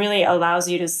just really allows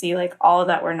you to see like all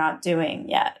that we're not doing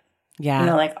yet.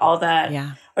 Yeah. Like all that,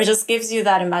 or just gives you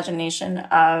that imagination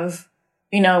of,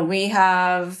 we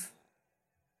have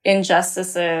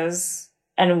injustices,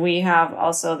 and we have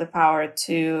also the power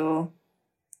to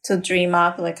dream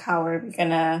up like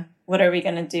what are we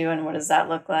gonna do, and what does that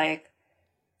look like?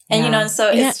 And so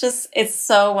it's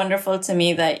so wonderful to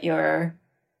me that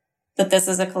this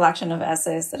is a collection of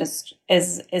essays that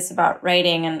is about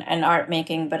writing and art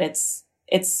making, but it's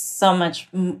so much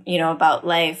about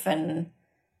life and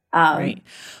right.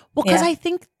 Well, because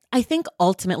I think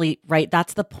ultimately, right,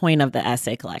 that's the point of the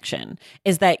essay collection,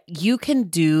 is that you can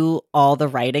do all the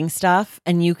writing stuff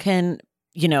and you can,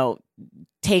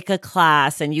 take a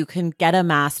class and you can get a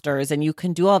master's and you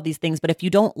can do all of these things. But if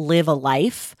you don't live a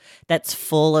life that's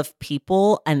full of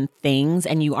people and things,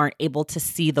 and you aren't able to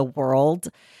see the world,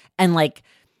 and like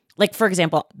for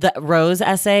example, the Rose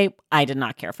essay, I did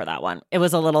not care for that one. It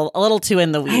was a little too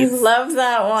in the weeds. I love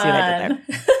that one. See what I did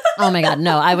there? Oh my God,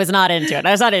 no, I was not into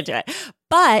it.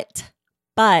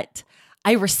 But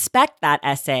I respect that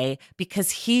essay because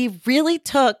he really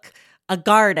took a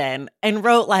garden and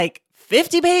wrote like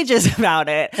 50 pages about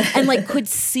it and like could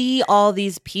see all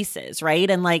these pieces, right?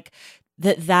 And like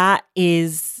that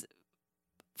is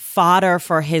fodder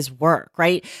for his work,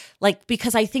 right? Like,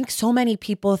 because I think so many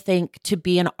people think to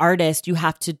be an artist, you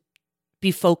have to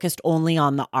be focused only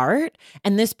on the art.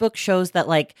 And this book shows that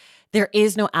like there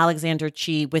is no Alexander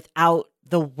Chee without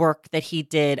the work that he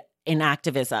did in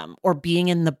activism, or being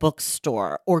in the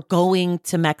bookstore, or going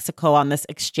to Mexico on this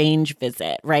exchange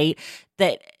visit, right?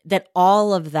 That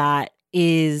all of that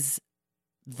is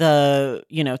the,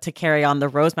 to carry on the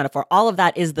rose metaphor, all of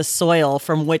that is the soil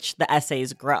from which the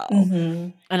essays grow.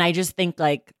 And I just think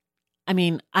like, I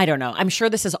mean, I don't know. I'm sure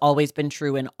this has always been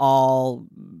true in all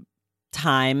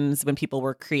times when people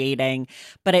were creating,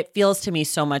 but it feels to me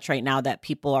so much right now that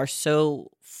people are so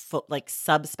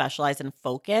subspecialized and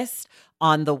focused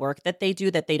on the work that they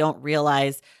do that they don't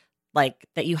realize like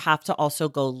that you have to also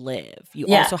go live. You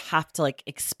also have to like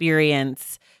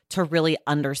experience to really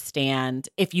understand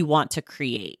if you want to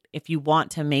create, if you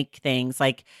want to make things.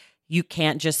 Like you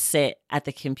can't just sit at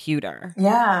the computer.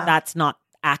 Yeah. That's not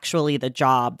actually the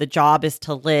job. The job is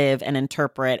to live and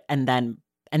interpret and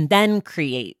then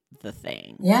create the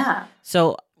thing. Yeah.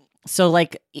 So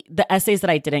like the essays that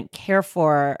I didn't care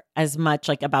for as much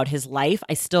like about his life,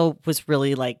 I still was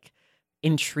really like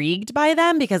intrigued by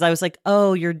them because I was like,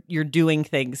 oh, you're doing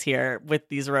things here with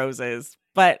these roses,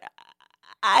 but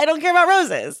I don't care about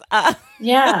roses.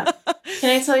 Yeah.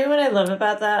 Can I tell you what I love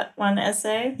about that one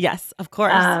essay? Yes, of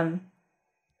course. I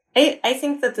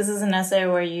think that this is an essay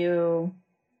where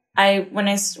when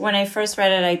I first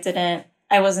read it,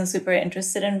 I wasn't super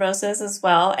interested in roses as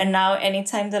well. And now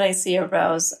anytime that I see a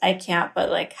rose, I can't but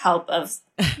like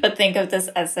but think of this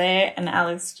essay and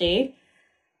Alex Chee.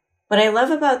 What I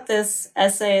love about this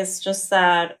essay is just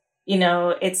that,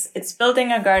 it's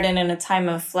building a garden in a time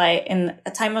of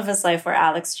his life where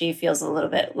Alex Chee feels a little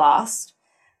bit lost.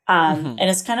 And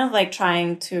it's kind of like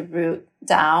trying to root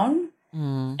down.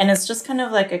 And it's just kind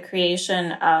of like a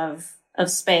creation of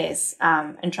space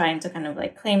and trying to kind of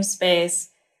like claim space.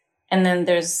 And then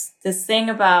there's this thing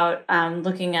about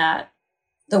looking at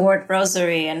the word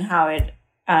rosary and how it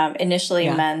initially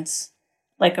meant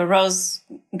like a rose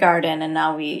garden, and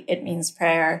now it means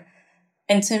prayer.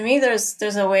 And to me,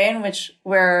 there's a way in which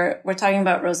we're talking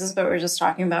about roses, but we're just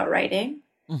talking about writing,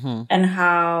 and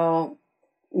how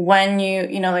when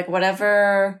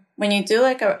when you do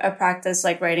like a practice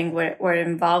like writing where it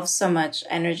involves so much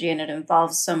energy and it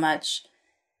involves so much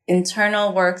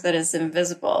internal work that is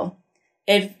invisible,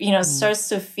 it starts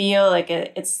to feel like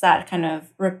it's that kind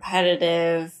of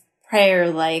repetitive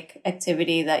prayer-like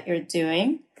activity that you're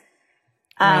doing.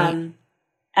 Right.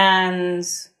 And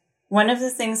one of the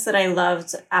things that I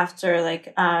loved after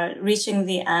reaching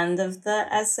the end of the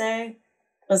essay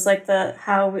was like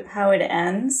how it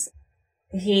ends.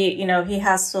 he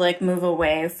has to like move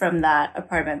away from that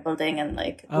apartment building and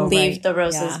like leave the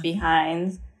roses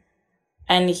behind.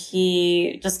 And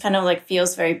he just kind of like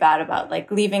feels very bad about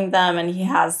like leaving them. And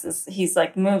he's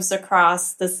like moves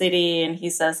across the city and he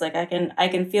says like, I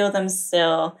can feel them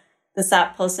still, the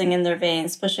sap pulsing in their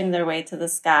veins, pushing their way to the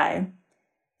sky.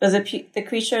 But the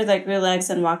creature that grew legs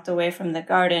and walked away from the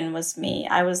garden was me.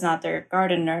 I was not their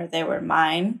gardener. They were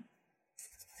mine.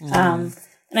 And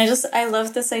I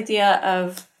love this idea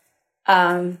of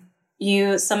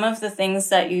some of the things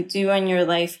that you do in your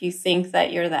life, you think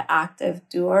that you're the active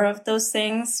doer of those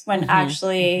things when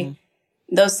actually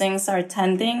those things are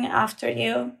tending after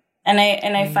you. And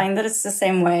I find that it's the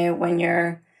same way when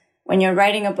you're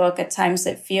writing a book. At times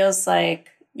it feels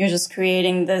like you're just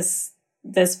creating this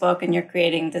book and you're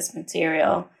creating this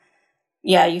material.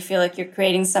 Yeah, you feel like you're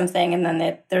creating something, and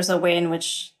then there's a way in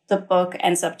which the book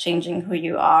ends up changing who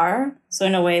you are. So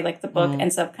in a way, like the book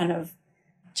ends up kind of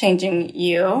changing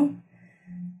you.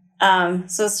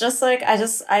 So it's just like,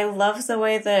 I love the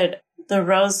way that the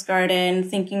rose garden,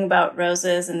 thinking about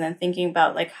roses and then thinking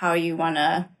about like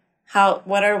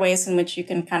what are ways in which you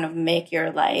can kind of make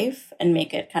your life and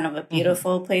make it kind of a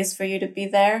beautiful place for you to be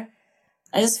there.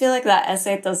 I just feel like that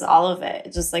essay does all of it.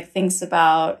 It just like thinks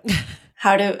about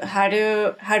how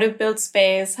to build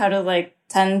space, how to like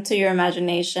tend to your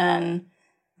imagination,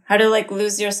 how to like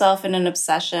lose yourself in an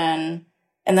obsession,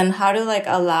 and then how to like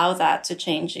allow that to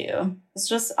change you. It's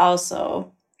just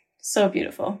also so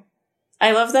beautiful.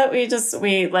 I love that we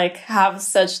like have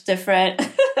such different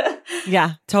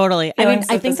Yeah, totally. I mean,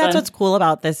 I think that's what's cool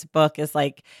about this book is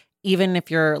like, even if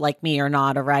you're like me or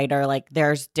not a writer, like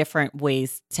there's different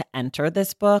ways to enter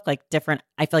this book. Like I feel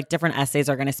like different essays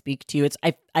are going to speak to you.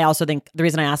 I also think the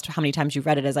reason I asked how many times you've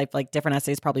read it is I feel like different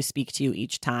essays probably speak to you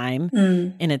each time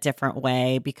in a different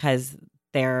way because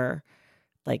they're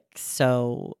like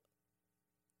so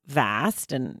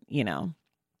vast. And,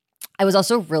 I was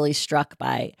also really struck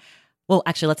by, well,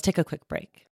 actually, let's take a quick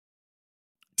break.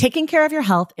 Taking care of your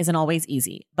health isn't always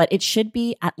easy, but it should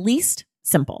be at least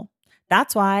simple.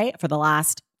 That's why for the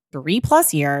last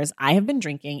 3+ years, I have been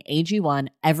drinking AG1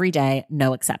 every day,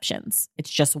 no exceptions. It's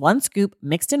just 1 scoop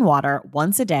mixed in water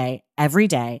once a day, every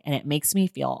day, and it makes me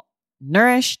feel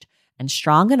nourished and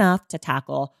strong enough to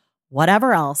tackle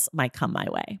whatever else might come my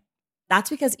way. That's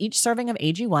because each serving of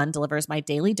AG1 delivers my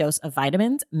daily dose of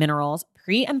vitamins, minerals,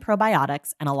 pre- and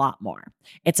probiotics, and a lot more.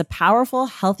 It's a powerful,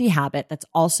 healthy habit that's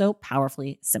also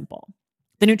powerfully simple.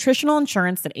 The nutritional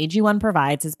insurance that AG1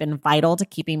 provides has been vital to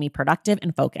keeping me productive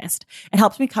and focused. It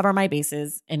helps me cover my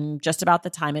bases in just about the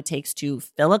time it takes to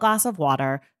fill a glass of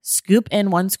water, scoop in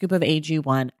 1 scoop of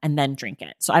AG1, and then drink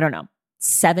it. So I don't know,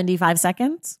 75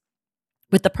 seconds?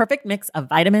 With the perfect mix of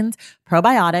vitamins,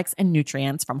 probiotics, and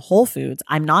nutrients from whole foods,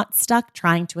 I'm not stuck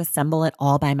trying to assemble it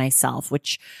all by myself,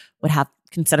 which would have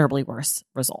considerably worse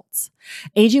results.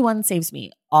 AG1 saves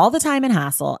me all the time and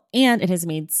hassle, and it has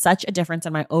made such a difference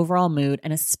in my overall mood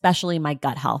and especially my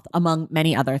gut health, among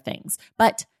many other things.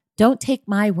 But don't take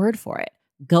my word for it.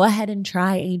 Go ahead and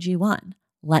try AG1.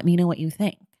 Let me know what you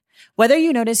think. Whether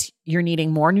you notice you're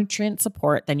needing more nutrient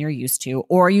support than you're used to,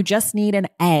 or you just need an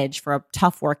edge for a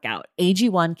tough workout,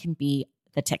 AG1 can be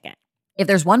the ticket. If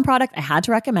there's one product I had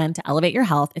to recommend to elevate your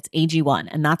health, it's AG1,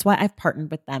 and that's why I've partnered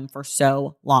with them for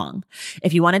so long.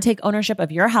 If you want to take ownership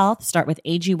of your health, start with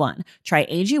AG1. Try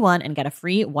AG1 and get a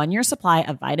free 1-year supply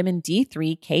of vitamin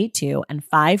D3, K2, and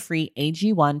 5 free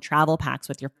AG1 travel packs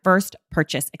with your first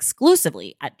purchase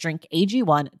exclusively at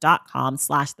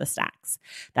drinkag1.com/thestacks.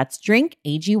 That's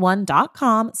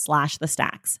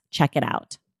drinkag1.com/thestacks. Check it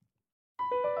out.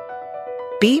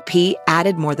 BP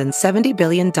added more than $70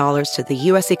 billion to the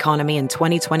U.S. economy in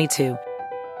 2022.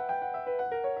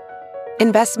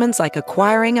 Investments like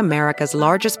acquiring America's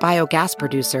largest biogas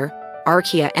producer,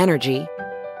 Archaea Energy,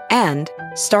 and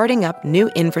starting up new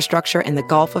infrastructure in the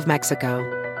Gulf of Mexico.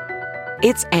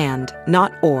 It's and,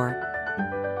 not or.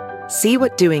 See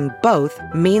what doing both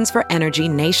means for energy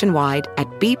nationwide at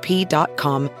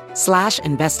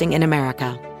bp.com/investing in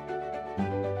America.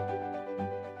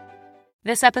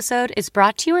 This episode is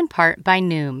brought to you in part by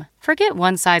Noom. Forget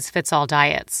one-size-fits-all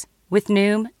diets. With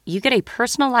Noom, you get a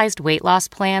personalized weight loss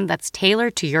plan that's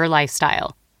tailored to your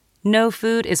lifestyle. No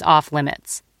food is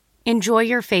off-limits. Enjoy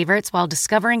your favorites while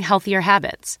discovering healthier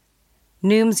habits.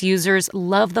 Noom's users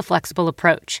love the flexible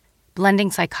approach, blending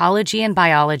psychology and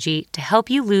biology to help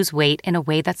you lose weight in a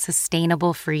way that's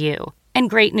sustainable for you. And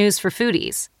great news for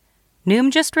foodies.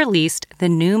 Noom just released the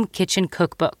Noom Kitchen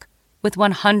Cookbook, with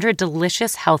 100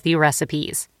 delicious, healthy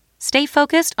recipes. Stay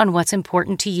focused on what's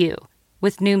important to you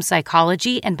with Noom's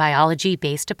psychology and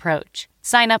biology-based approach.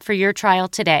 Sign up for your trial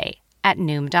today at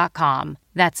Noom.com.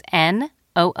 That's Noom.com.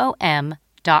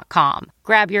 Noom.com.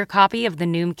 Grab your copy of The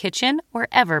Noom Kitchen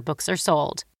wherever books are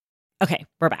sold. Okay,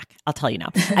 we're back. I'll tell you now.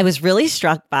 I was really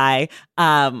struck by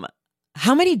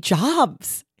how many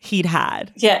jobs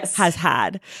has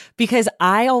had, because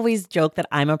I always joke that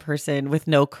I'm a person with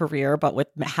no career but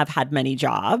have had many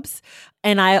jobs,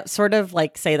 and I sort of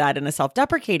like say that in a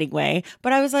self-deprecating way,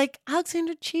 but I was like,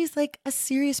 Alexander Chee's like a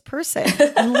serious person,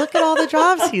 and look at all the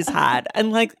jobs he's had,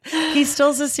 and like he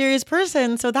still's a serious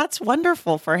person, so that's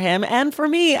wonderful for him and for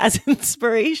me as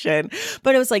inspiration.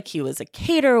 But it was like he was a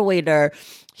cater waiter.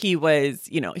 He was,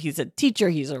 he's a teacher,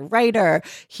 he's a writer.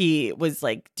 He was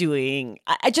like doing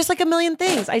I just like a million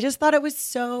things. I just thought it was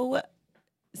so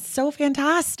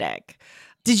fantastic.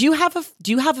 Do you have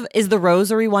is the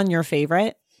rosary one your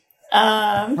favorite?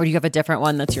 Or do you have a different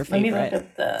one that's your favorite? Let me look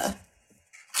at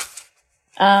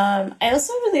I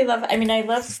also really love, I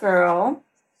love Girl.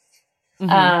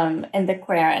 And the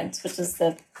Querent, which is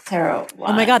the tarot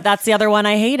one. Oh my God, that's the other one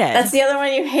I hated. That's the other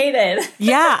one you hated.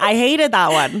 Yeah, I hated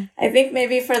that one. I think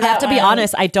maybe for that I have to be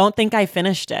honest, I don't think I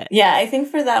finished it. Yeah, I think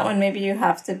for that one, maybe you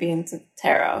have to be into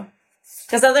tarot.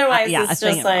 Because otherwise it's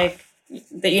just like,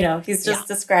 he's just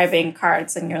describing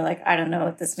cards and you're like, I don't know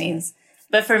what this means.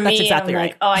 But for me, exactly I'm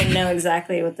like, oh, I know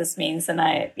exactly what this means. And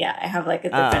I have like a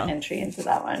different entry into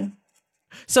that one.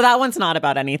 So that one's not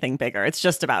about anything bigger. It's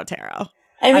just about tarot.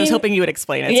 I was hoping you would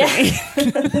explain it to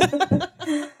me.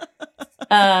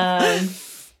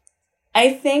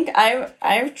 I think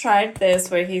I've tried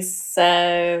this where he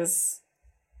says,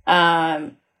 so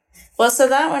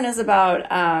that one is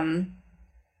about, I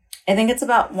think it's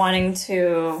about wanting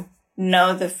to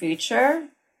know the future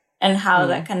and how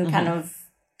that can kind of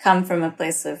come from a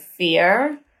place of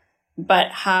fear, but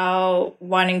how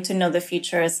wanting to know the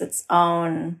future is its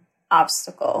own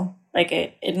obstacle. Like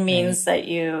it means that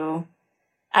you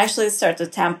actually start to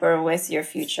tamper with your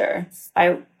future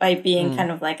by being kind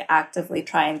of like actively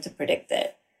trying to predict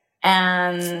it.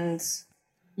 And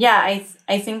I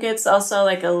think it's also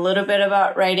like a little bit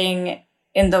about writing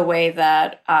in the way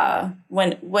that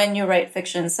when you write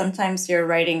fiction, sometimes you're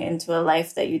writing into a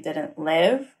life that you didn't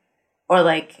live, or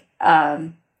like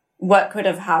what could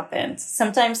have happened.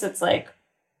 Sometimes it's like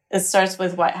it starts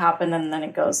with what happened and then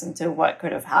it goes into what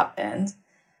could have happened.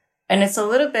 And it's a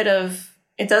little bit of,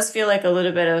 it does feel like a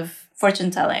little bit of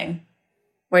fortune telling,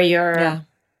 where you're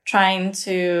trying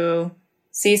to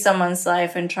see someone's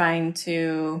life and trying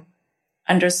to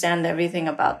understand everything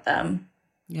about them.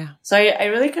 Yeah. So I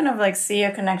really kind of like see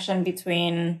a connection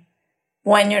between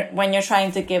when you're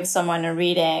trying to give someone a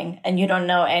reading and you don't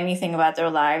know anything about their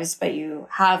lives, but you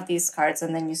have these cards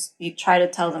and then you try to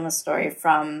tell them a story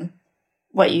from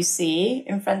what you see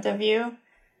in front of you.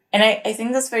 And I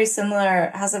think that's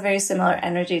has a very similar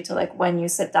energy to like when you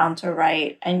sit down to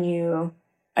write and you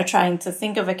are trying to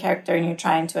think of a character and you're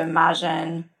trying to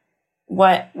imagine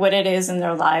what it is in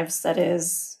their lives that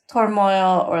is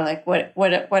turmoil, or like what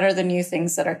are the new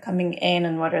things that are coming in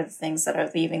and what are the things that are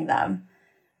leaving them.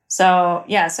 So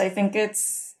so I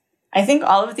think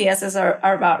all of the essays are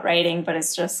about writing, but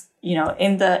it's just,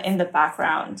 in the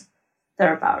background,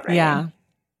 they're about writing.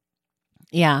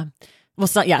 Yeah. Well,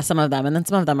 some of them, and then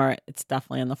some of them it's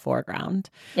definitely in the foreground.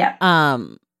 Yeah.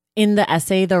 In the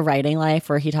essay, The Writing Life,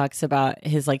 where he talks about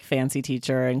his like fancy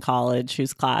teacher in college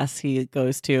whose class he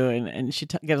goes to, and she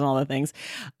gives him all the things.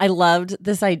 I loved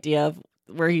this idea of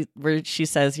where she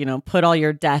says, put all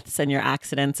your deaths and your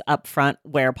accidents up front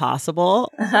where possible.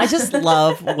 I just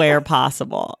love where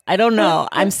possible. I don't know.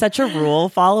 I'm such a rule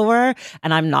follower,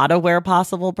 and I'm not a where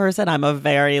possible person. I'm a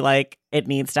very like, it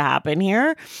needs to happen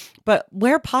here. But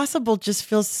where possible just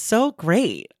feels so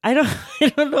great. I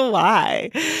don't know why,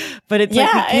 but it's like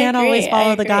you can't always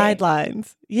follow the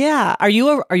guidelines. Yeah. Are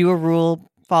you a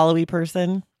rule followy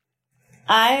person?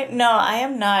 No, I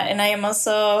am not. And I am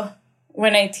also,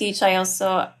 when I teach, I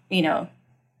also,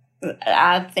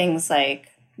 add things like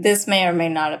this may or may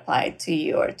not apply to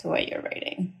you or to what you're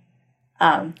writing.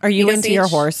 Are you into your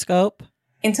horoscope?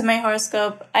 Into my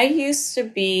horoscope? I used to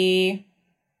be,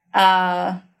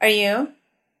 are you?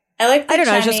 I don't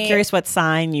know. I was just curious what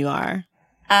sign you are.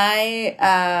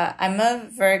 I'm a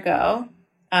Virgo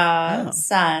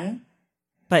sun.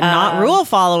 But not rule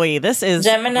followy. This is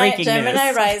Gemini news.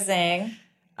 rising.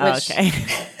 Okay.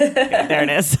 There it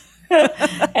is.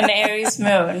 An Aries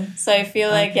moon. So I feel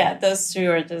like, those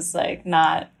two are just like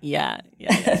not. Yeah.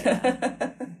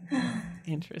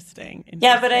 Interesting.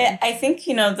 Yeah, but I think,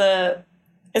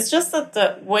 it's just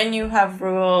that when you have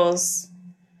rules,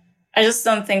 I just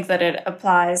don't think that it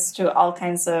applies to all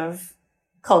kinds of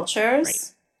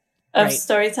cultures of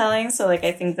storytelling. So like,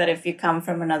 I think that if you come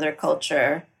from another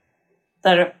culture,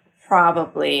 that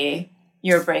probably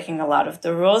you're breaking a lot of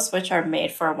the rules, which are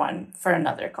made for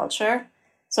another culture.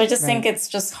 So I just think it's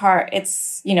just hard.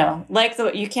 It's, like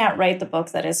you can't write the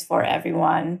book that is for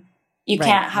everyone. You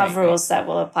can't have rules that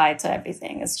will apply to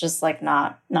everything. It's just like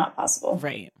not possible.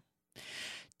 Right.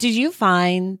 Did you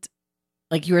find,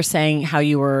 like you were saying, how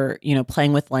you were,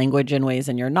 playing with language in ways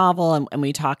in your novel, and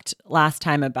we talked last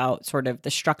time about sort of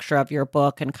the structure of your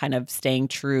book and kind of staying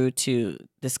true to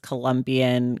this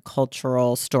Colombian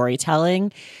cultural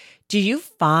storytelling. Do you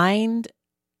find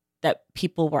that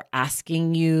people were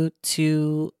asking you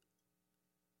to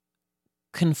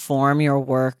conform your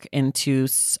work into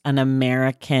an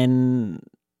American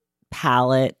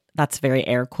palette? That's very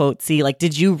air quotesy. Like,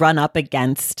 did you run up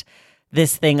against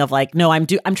this thing of like, no, I'm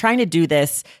trying to do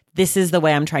this. This is the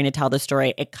way I'm trying to tell the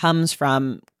story. It comes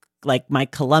from like my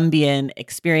Colombian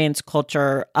experience,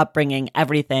 culture, upbringing,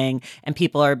 everything. And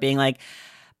people are being like,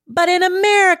 but in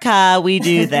America, we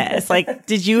do this. Like,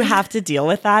 did you have to deal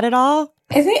with that at all?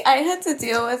 I think I had to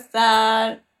deal with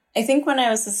that, I think, when I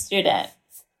was a student.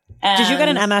 And did you get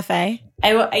an MFA?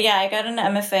 I got an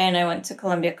MFA and I went to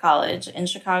Columbia College in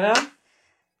Chicago.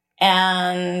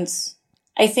 And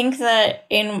I think that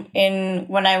in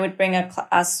when I would bring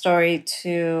a story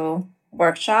to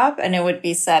workshop and it would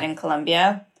be set in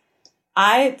Colombia,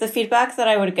 the feedback that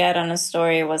I would get on a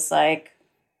story was like,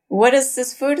 what is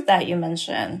this food that you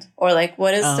mentioned? Or like,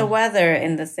 what is the weather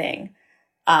in the thing?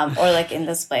 Or like in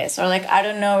this place, or like, I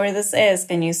don't know where this is.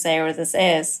 Can you say where this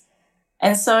is?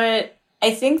 And so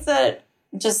I think that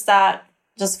just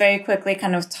very quickly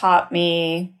kind of taught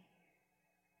me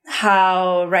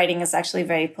how writing is actually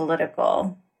very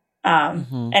political.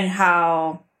 And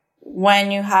how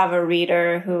when you have a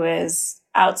reader who is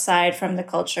outside from the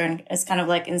culture and is kind of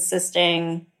like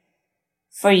insisting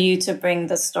for you to bring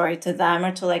the story to them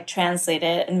or to like translate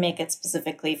it and make it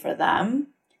specifically for them.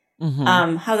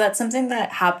 How that's something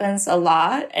that happens a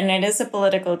lot. And it is a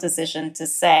political decision to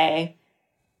say,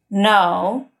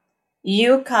 no,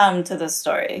 you come to the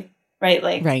story, right?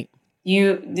 Like, I'm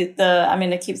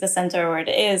going to keep the center where it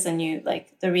is. And you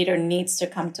like the reader needs to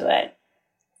come to it.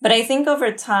 But I think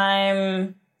over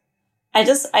time,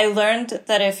 I learned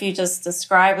that if you just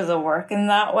describe the work in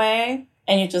that way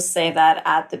and you just say that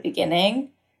at the beginning,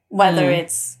 whether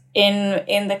it's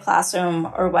in the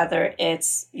classroom or whether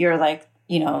it's you're like,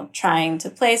 trying to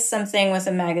place something with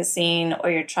a magazine, or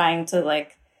you're trying to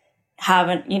like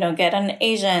get an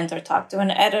agent or talk to an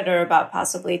editor about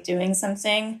possibly doing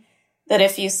something, that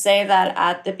if you say that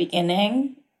at the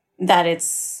beginning, that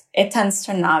it tends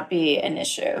to not be an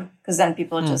issue, because then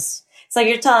people it's like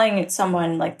you're telling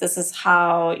someone like, this is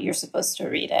how you're supposed to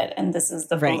read it. And this is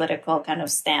the political kind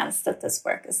of stance that this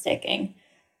work is taking.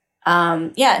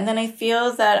 And then I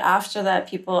feel that after that,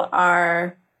 people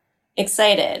are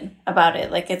excited about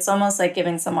it. Like, it's almost like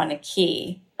giving someone a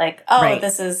key, like,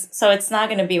 this is, so it's not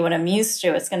going to be what I'm used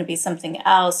to. It's going to be something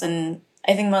else. And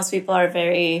I think most people are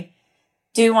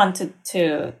do want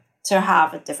to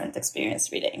have a different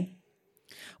experience reading.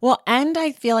 Well, and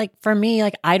I feel like for me,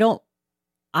 like,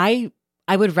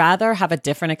 I would rather have a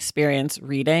different experience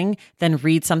reading than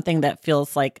read something that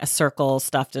feels like a circle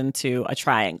stuffed into a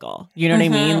triangle. You know what I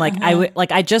mean?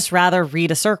 Like, I just rather read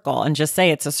a circle and just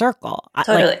say it's a circle.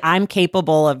 Totally. I'm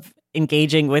capable of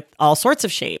engaging with all sorts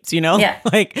of shapes, Yeah.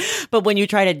 But when you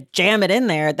try to jam it in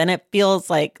there, then it feels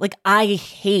like I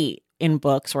hate in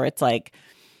books where it's like,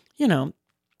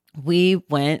 we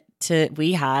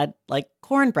had like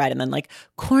cornbread, and then like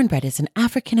cornbread is an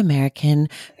African-American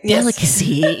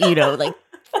delicacy, like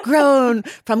grown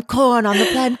from corn on the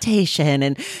plantation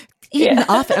and eaten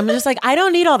often. I'm just like, I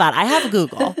don't need all that. I have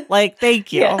Google. Like,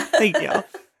 thank you. Thank you.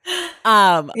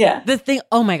 The thing,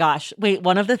 oh my gosh. Wait,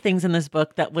 one of the things in this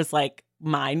book that was like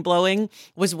mind blowing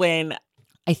was when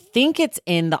I think it's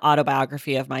in the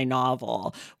autobiography of my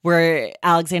novel where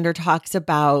Alexander talks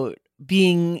about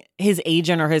being his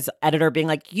agent or his editor being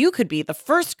like, you could be the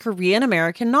first Korean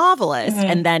American novelist.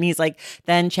 And then he's like,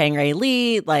 then Chang Rae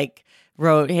Lee like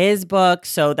wrote his book.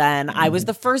 So then I was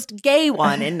the first gay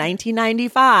one in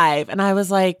 1995. And I was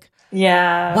like,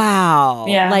 wow.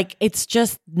 Like, it's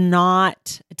just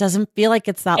not, it doesn't feel like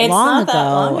it's that long ago. It's not that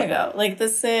long ago. Like,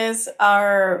 this is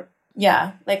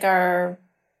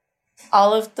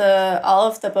all of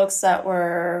the books that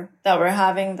we're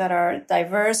having that are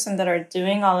diverse and that are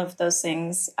doing all of those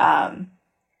things are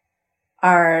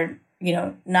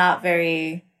not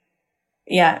very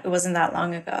it wasn't that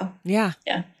long ago.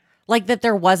 Like, that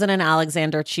there wasn't an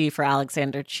Alexander Chee for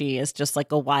Alexander Chee is just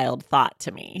like a wild thought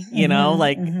to me,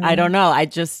 I don't know,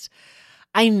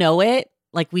 I know it.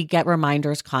 Like, we get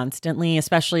reminders constantly,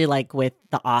 especially like with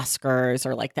the Oscars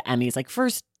or like the Emmys, like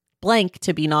first blank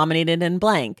to be nominated in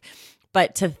blank.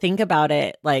 But to think about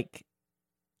it, like,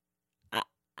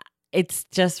 it's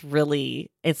just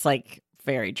really, it's like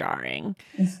very jarring.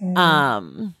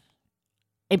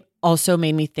 It also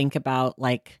made me think about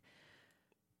like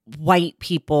white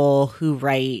people who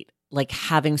write, like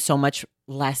having so much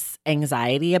less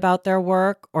anxiety about their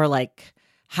work, or like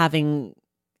having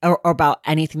or about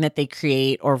anything that they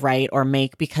create or write or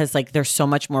make, because like there's so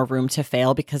much more room to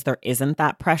fail because there isn't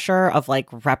that pressure of like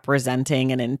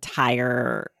representing an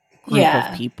entire group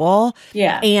of people.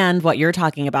 And what you're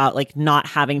talking about, like not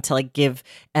having to like give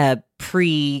a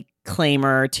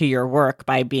pre-claimer to your work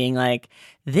by being like,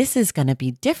 this is going to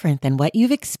be different than what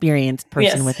you've experienced,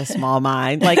 person with a small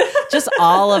mind. Like just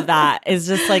all of that is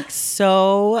just like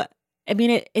so, I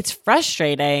mean, it's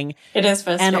frustrating. It is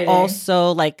frustrating. And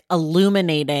also like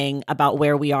illuminating about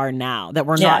where we are now, that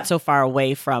we're not so far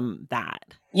away from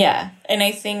that. Yeah. And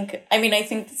I think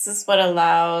this is what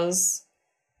allows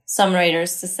some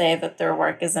writers to say that their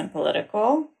work isn't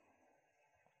political.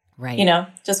 Right. You know,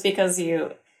 just because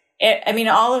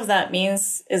all of that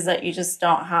means is that you just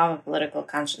don't have a political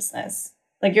consciousness.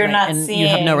 Like you're not seeing... you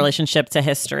have no relationship to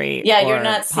history. Yeah, you're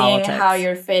not politics. seeing how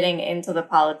you're fitting into the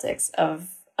politics of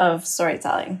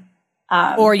storytelling.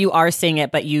 Or you are seeing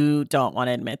it, but you don't want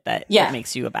to admit that it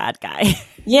makes you a bad guy.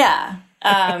 Yeah.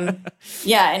 I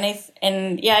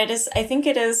think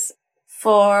it is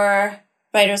for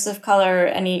writers of color,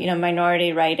 any,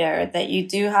 minority writer, that you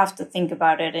do have to think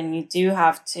about it and you do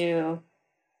have to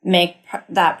make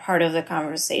that part of the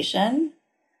conversation.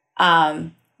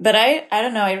 But I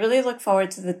don't know, I really look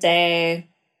forward to the day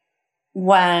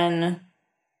when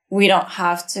we don't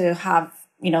have to have,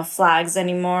 flags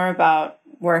anymore about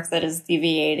work that is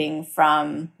deviating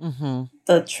from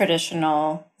the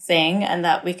traditional thing, and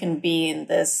that we can be in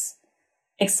this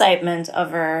excitement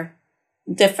over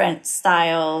different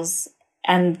styles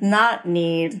and not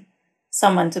need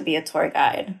someone to be a tour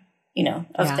guide,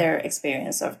 of their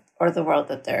experience or the world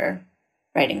that they're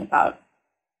writing about.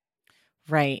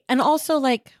 Right. And also,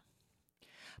 like,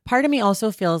 part of me also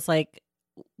feels like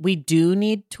we do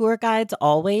need tour guides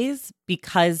always,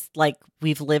 because like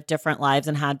we've lived different lives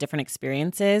and had different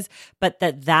experiences, but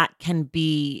that can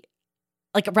be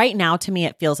like, right now to me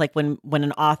it feels like when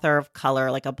an author of color,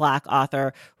 like a Black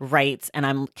author, writes and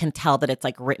I can tell that it's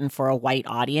like written for a white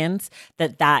audience,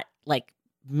 that like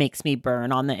makes me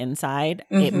burn on the inside.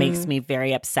 It makes me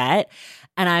very upset.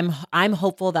 And I'm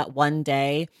hopeful that one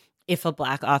day, if a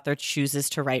Black author chooses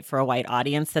to write for a white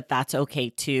audience, that's okay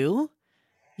too.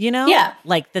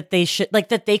 Like that they should, like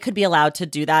that they could be allowed to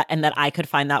do that, and that I could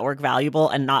find that work valuable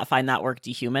and not find that work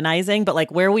dehumanizing. But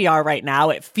like where we are right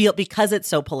now, because it's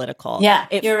so political. Yeah,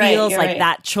 it feels like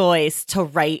that choice to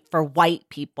write for white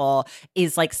people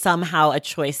is like somehow a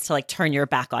choice to like turn your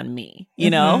back on me,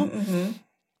 you know?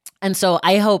 And so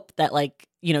I hope that, like,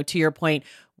 to your point,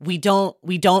 we don't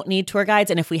need tour guides,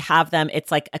 and if we have them,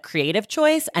 it's like a creative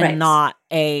choice and not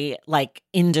a like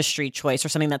industry choice or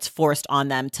something that's forced on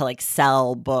them to like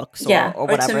sell books or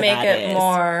whatever, to make it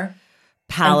more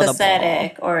palatable,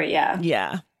 empathetic, or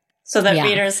so that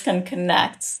readers can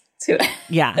connect to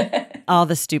it. All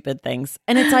the stupid things.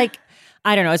 And it's like,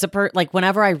 I don't know, like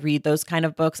whenever I read those kind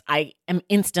of books, I am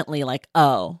instantly like,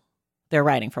 oh, they're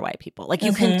writing for white people. Like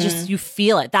you can you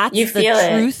feel it. That's the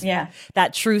truth. Yeah.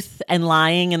 That truth and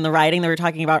lying in the writing that we were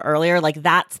talking about earlier. Like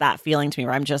that's that feeling to me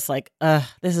where I'm just like,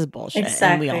 this is bullshit.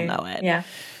 Exactly. And we all know it. Yeah.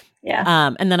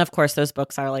 Yeah. And then of course those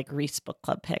books are like Reese Book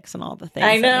Club picks and all the things.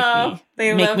 I know.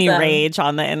 They make me rage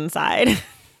on the inside.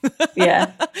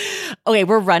 Yeah. Okay,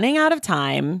 we're running out of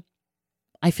time.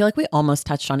 I feel like we almost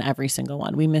touched on every single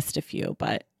one. We missed a few,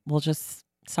 but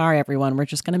sorry everyone, we're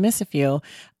just gonna miss a few.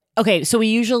 Okay, so we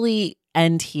usually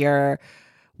end here,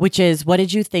 which is, what do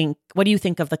you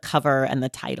think of the cover and the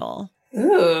title?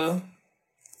 Ooh.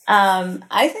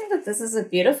 I think that this is a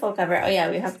beautiful cover. Oh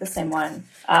yeah, we have the same one.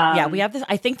 We have this.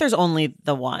 I think there's only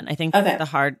the one. I think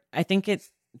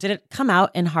did it come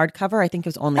out in hardcover? I think it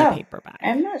was only a paperback.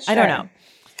 I'm not sure. I don't know.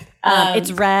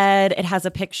 It's red. It has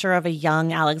a picture of a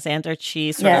young Alexander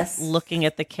Chee sort of looking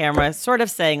at the camera, sort of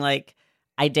saying like,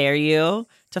 I dare you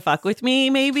to fuck with me,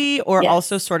 maybe, or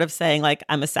also sort of saying like,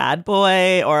 I'm a sad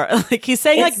boy, or like he's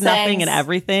saying nothing and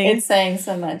everything. It's saying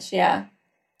so much, yeah.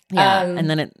 And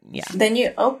then then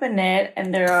you open it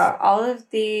and there are all of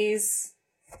these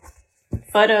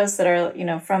photos that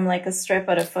are, from like a strip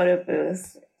at a photo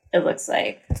booth, it looks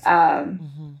like.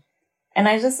 And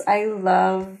I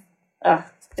love,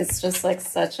 it's just like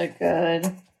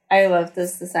I love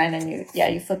this design. And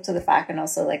you flip to the back, and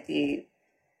also like the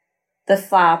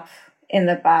flap in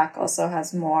the back also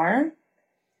has more.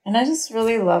 And I just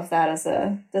really love that as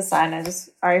a design.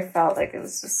 I felt like it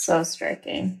was just so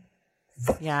striking.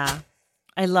 Yeah.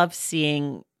 I love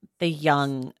seeing the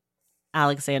young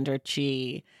Alexander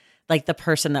Chee, like the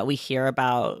person that we hear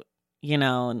about, you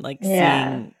know, and like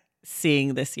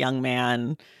seeing this young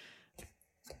man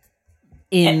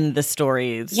in the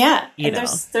stories. Yeah. You And know,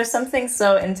 there's something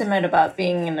so intimate about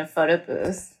being in a photo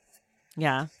booth.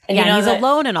 yeah. And yeah, you know he's that,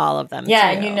 alone in all of them.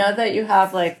 Yeah, too. and you know that you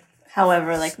have like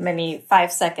however like many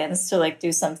 5 seconds to like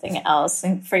do something else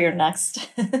and for your next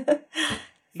photo.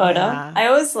 Yeah. I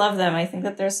always love them. I think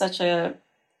that they're such a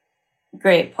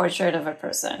great portrait of a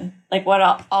person. Like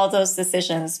what all those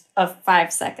decisions of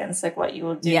 5 seconds, like what you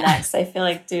will do next. I feel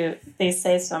like they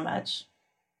say so much.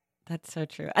 That's so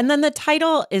true. And then the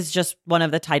title is just one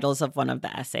of the titles of one of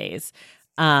the essays.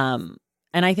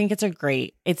 And I think it's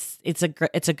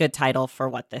a good title for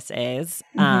what this is.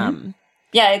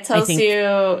 Yeah, it tells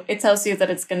you that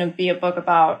it's going to be a book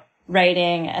about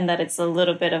writing and that it's a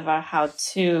little bit of a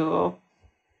how-to.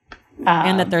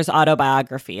 And that there's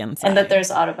autobiography inside. And that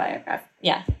there's autobiography.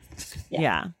 Yeah.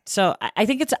 Yeah. So I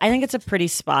think it's a pretty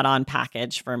spot on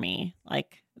package for me.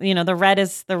 Like, you know, the red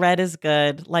is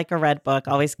good. Like a red book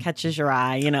always catches your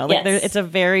eye, you know, like it's a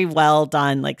very well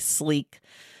done, like sleek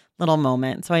little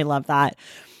moment. So I love that.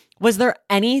 Was there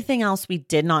anything else we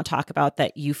did not talk about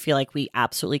that you feel like we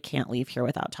absolutely can't leave here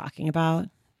without talking about?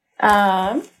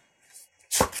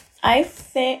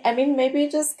 Maybe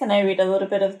just can I read a little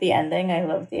bit of the ending? I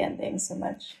love the ending so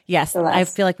much. Yes, I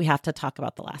feel like we have to talk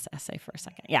about the last essay for a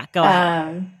second. Yeah, go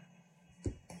ahead.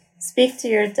 Speak to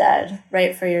your dead,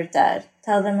 write for your dead.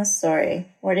 Tell them a story.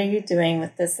 What are you doing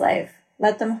with this life?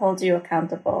 Let them hold you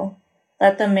accountable.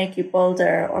 Let them make you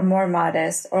bolder or more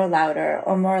modest or louder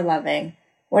or more loving.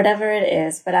 Whatever it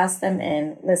is, but ask them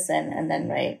in, listen, and then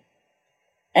write.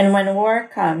 And when war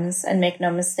comes, and make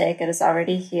no mistake, it is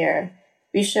already here,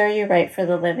 be sure you write for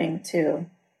the living too,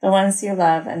 the ones you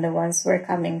love and the ones who are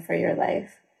coming for your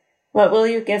life. What will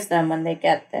you give them when they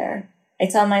get there? I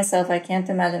tell myself I can't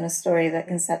imagine a story that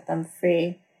can set them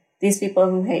free, these people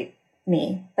who hate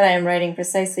me, but I am writing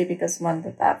precisely because one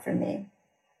did that for me.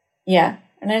 Yeah,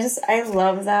 and I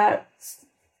love that,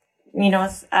 you know,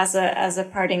 as a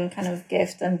parting kind of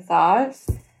gift and thought.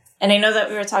 And I know that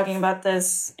we were talking about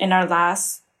this in our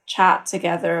last chat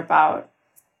together about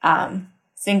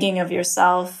thinking of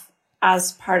yourself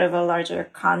as part of a larger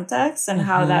context and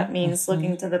how that means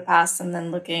looking to the past and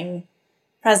then looking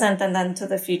present and then to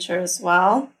the future as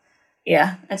well.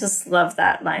 Yeah, I just love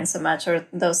that line so much, or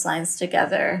those lines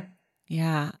together.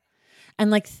 Yeah. And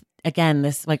like, again,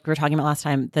 this, like we were talking about last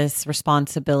time, this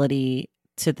responsibility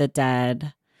to the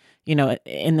dead, you know,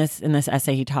 in this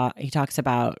essay, he talks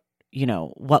about, you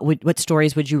know, what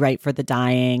stories would you write for the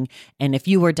dying? And if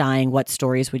you were dying, what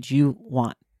stories would you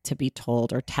want to be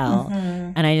told or tell?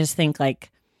 And I just think,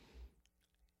 like,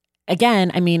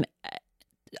 again, I mean,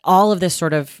 all of this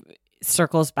sort of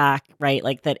circles back, right?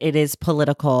 Like that it is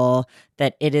political,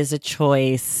 that it is a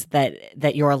choice,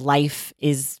 that your life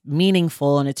is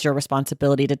meaningful, and it's your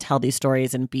responsibility to tell these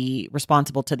stories and be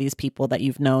responsible to these people that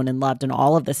you've known and loved and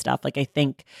all of this stuff. Like, I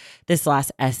think this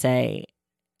last essay,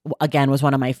 again, was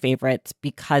one of my favorites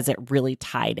because it really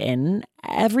tied in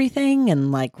everything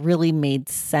and like really made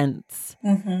sense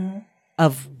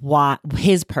of what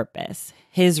his purpose,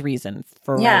 his reason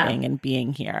for writing and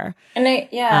being here. And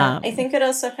I think it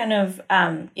also kind of,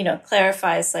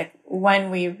 clarifies like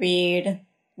when we read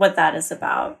what that is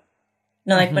about, you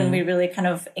know, like when we really kind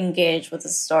of engage with the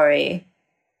story,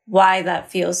 why that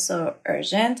feels so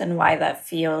urgent and why that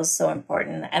feels so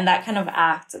important. And that kind of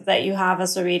act that you have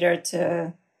as a reader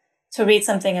to read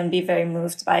something and be very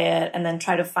moved by it and then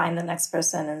try to find the next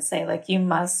person and say, like, you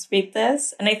must read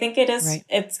this. And I think it is,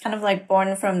 it's kind of like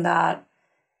born from that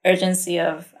urgency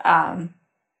of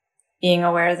being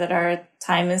aware that our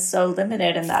time is so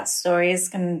limited and that stories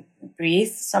can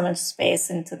breathe so much space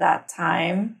into that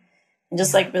time and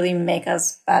just like really make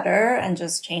us better and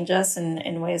just change us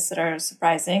in ways that are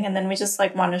surprising. And then we just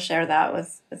like want to share that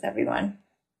with everyone.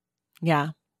 Yeah.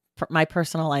 My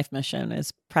personal life mission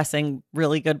is pressing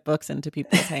really good books into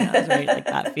people's hands, right? Like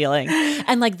that feeling,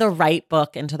 and like the right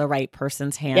book into the right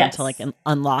person's hand to like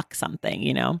unlock something,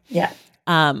 you know? Yeah.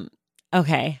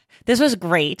 Okay. This was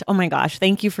great. Oh my gosh.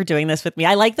 Thank you for doing this with me.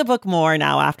 I like the book more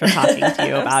now after talking to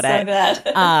you about it.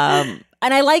 Glad.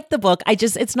 And I like the book.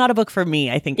 It's not a book for me,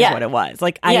 I think is what it was.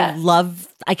 Like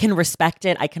I can respect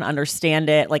it. I can understand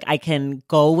it. Like I can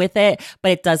go with it,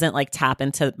 but it doesn't like tap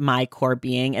into my core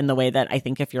being in the way that I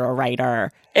think if you're a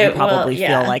writer, you probably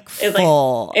feel like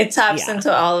full. It taps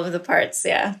into all of the parts.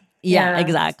 Yeah. Yeah,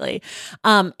 exactly.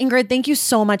 Ingrid, thank you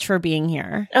so much for being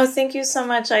here. Oh, thank you so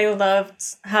much. I loved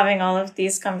having all of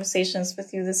these conversations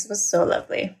with you. This was so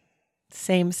lovely.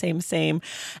 Same.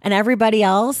 And everybody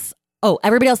else, Oh,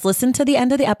 everybody else, listen to the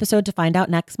end of the episode to find out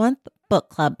next month book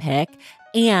club pick,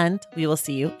 and we will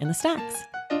see you in the stacks.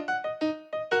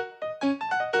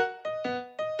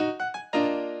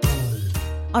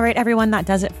 All right, everyone, that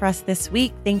does it for us this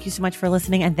week. Thank you so much for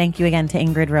listening, and thank you again to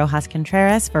Ingrid Rojas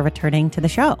Contreras for returning to the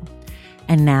show.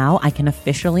 And now I can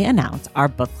officially announce our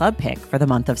book club pick for the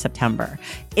month of September.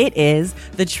 It is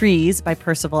The Trees by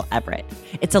Percival Everett.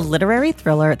 It's a literary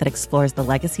thriller that explores the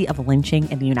legacy of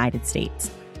lynching in the United States.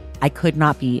 I could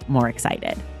not be more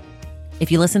excited.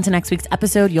 If you listen to next week's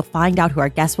episode, you'll find out who our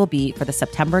guest will be for the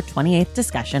September 28th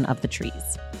discussion of The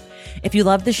Trees. If you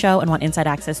love the show and want inside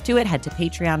access to it, head to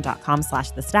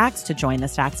patreon.com/thestacks to join the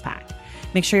Stacks Pack.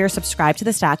 Make sure you're subscribed to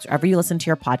the Stacks wherever you listen to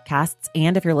your podcasts.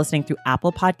 And if you're listening through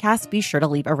Apple Podcasts, be sure to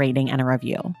leave a rating and a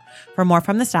review. For more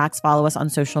from the Stacks, follow us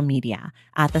on social media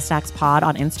at the Stacks Pod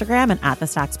on Instagram and at the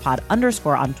Stacks Pod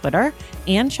 _ on Twitter.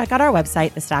 And check out our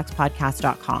website,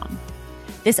 thestackspodcast.com.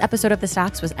 This episode of The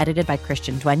Stacks was edited by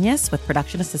Christian Duenas with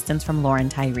production assistance from Lauren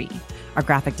Tyree. Our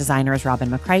graphic designer is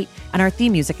Robin McCrite, and our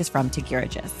theme music is from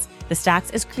Tigirigis. The Stacks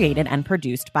is created and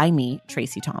produced by me,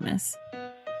 Tracy Thomas.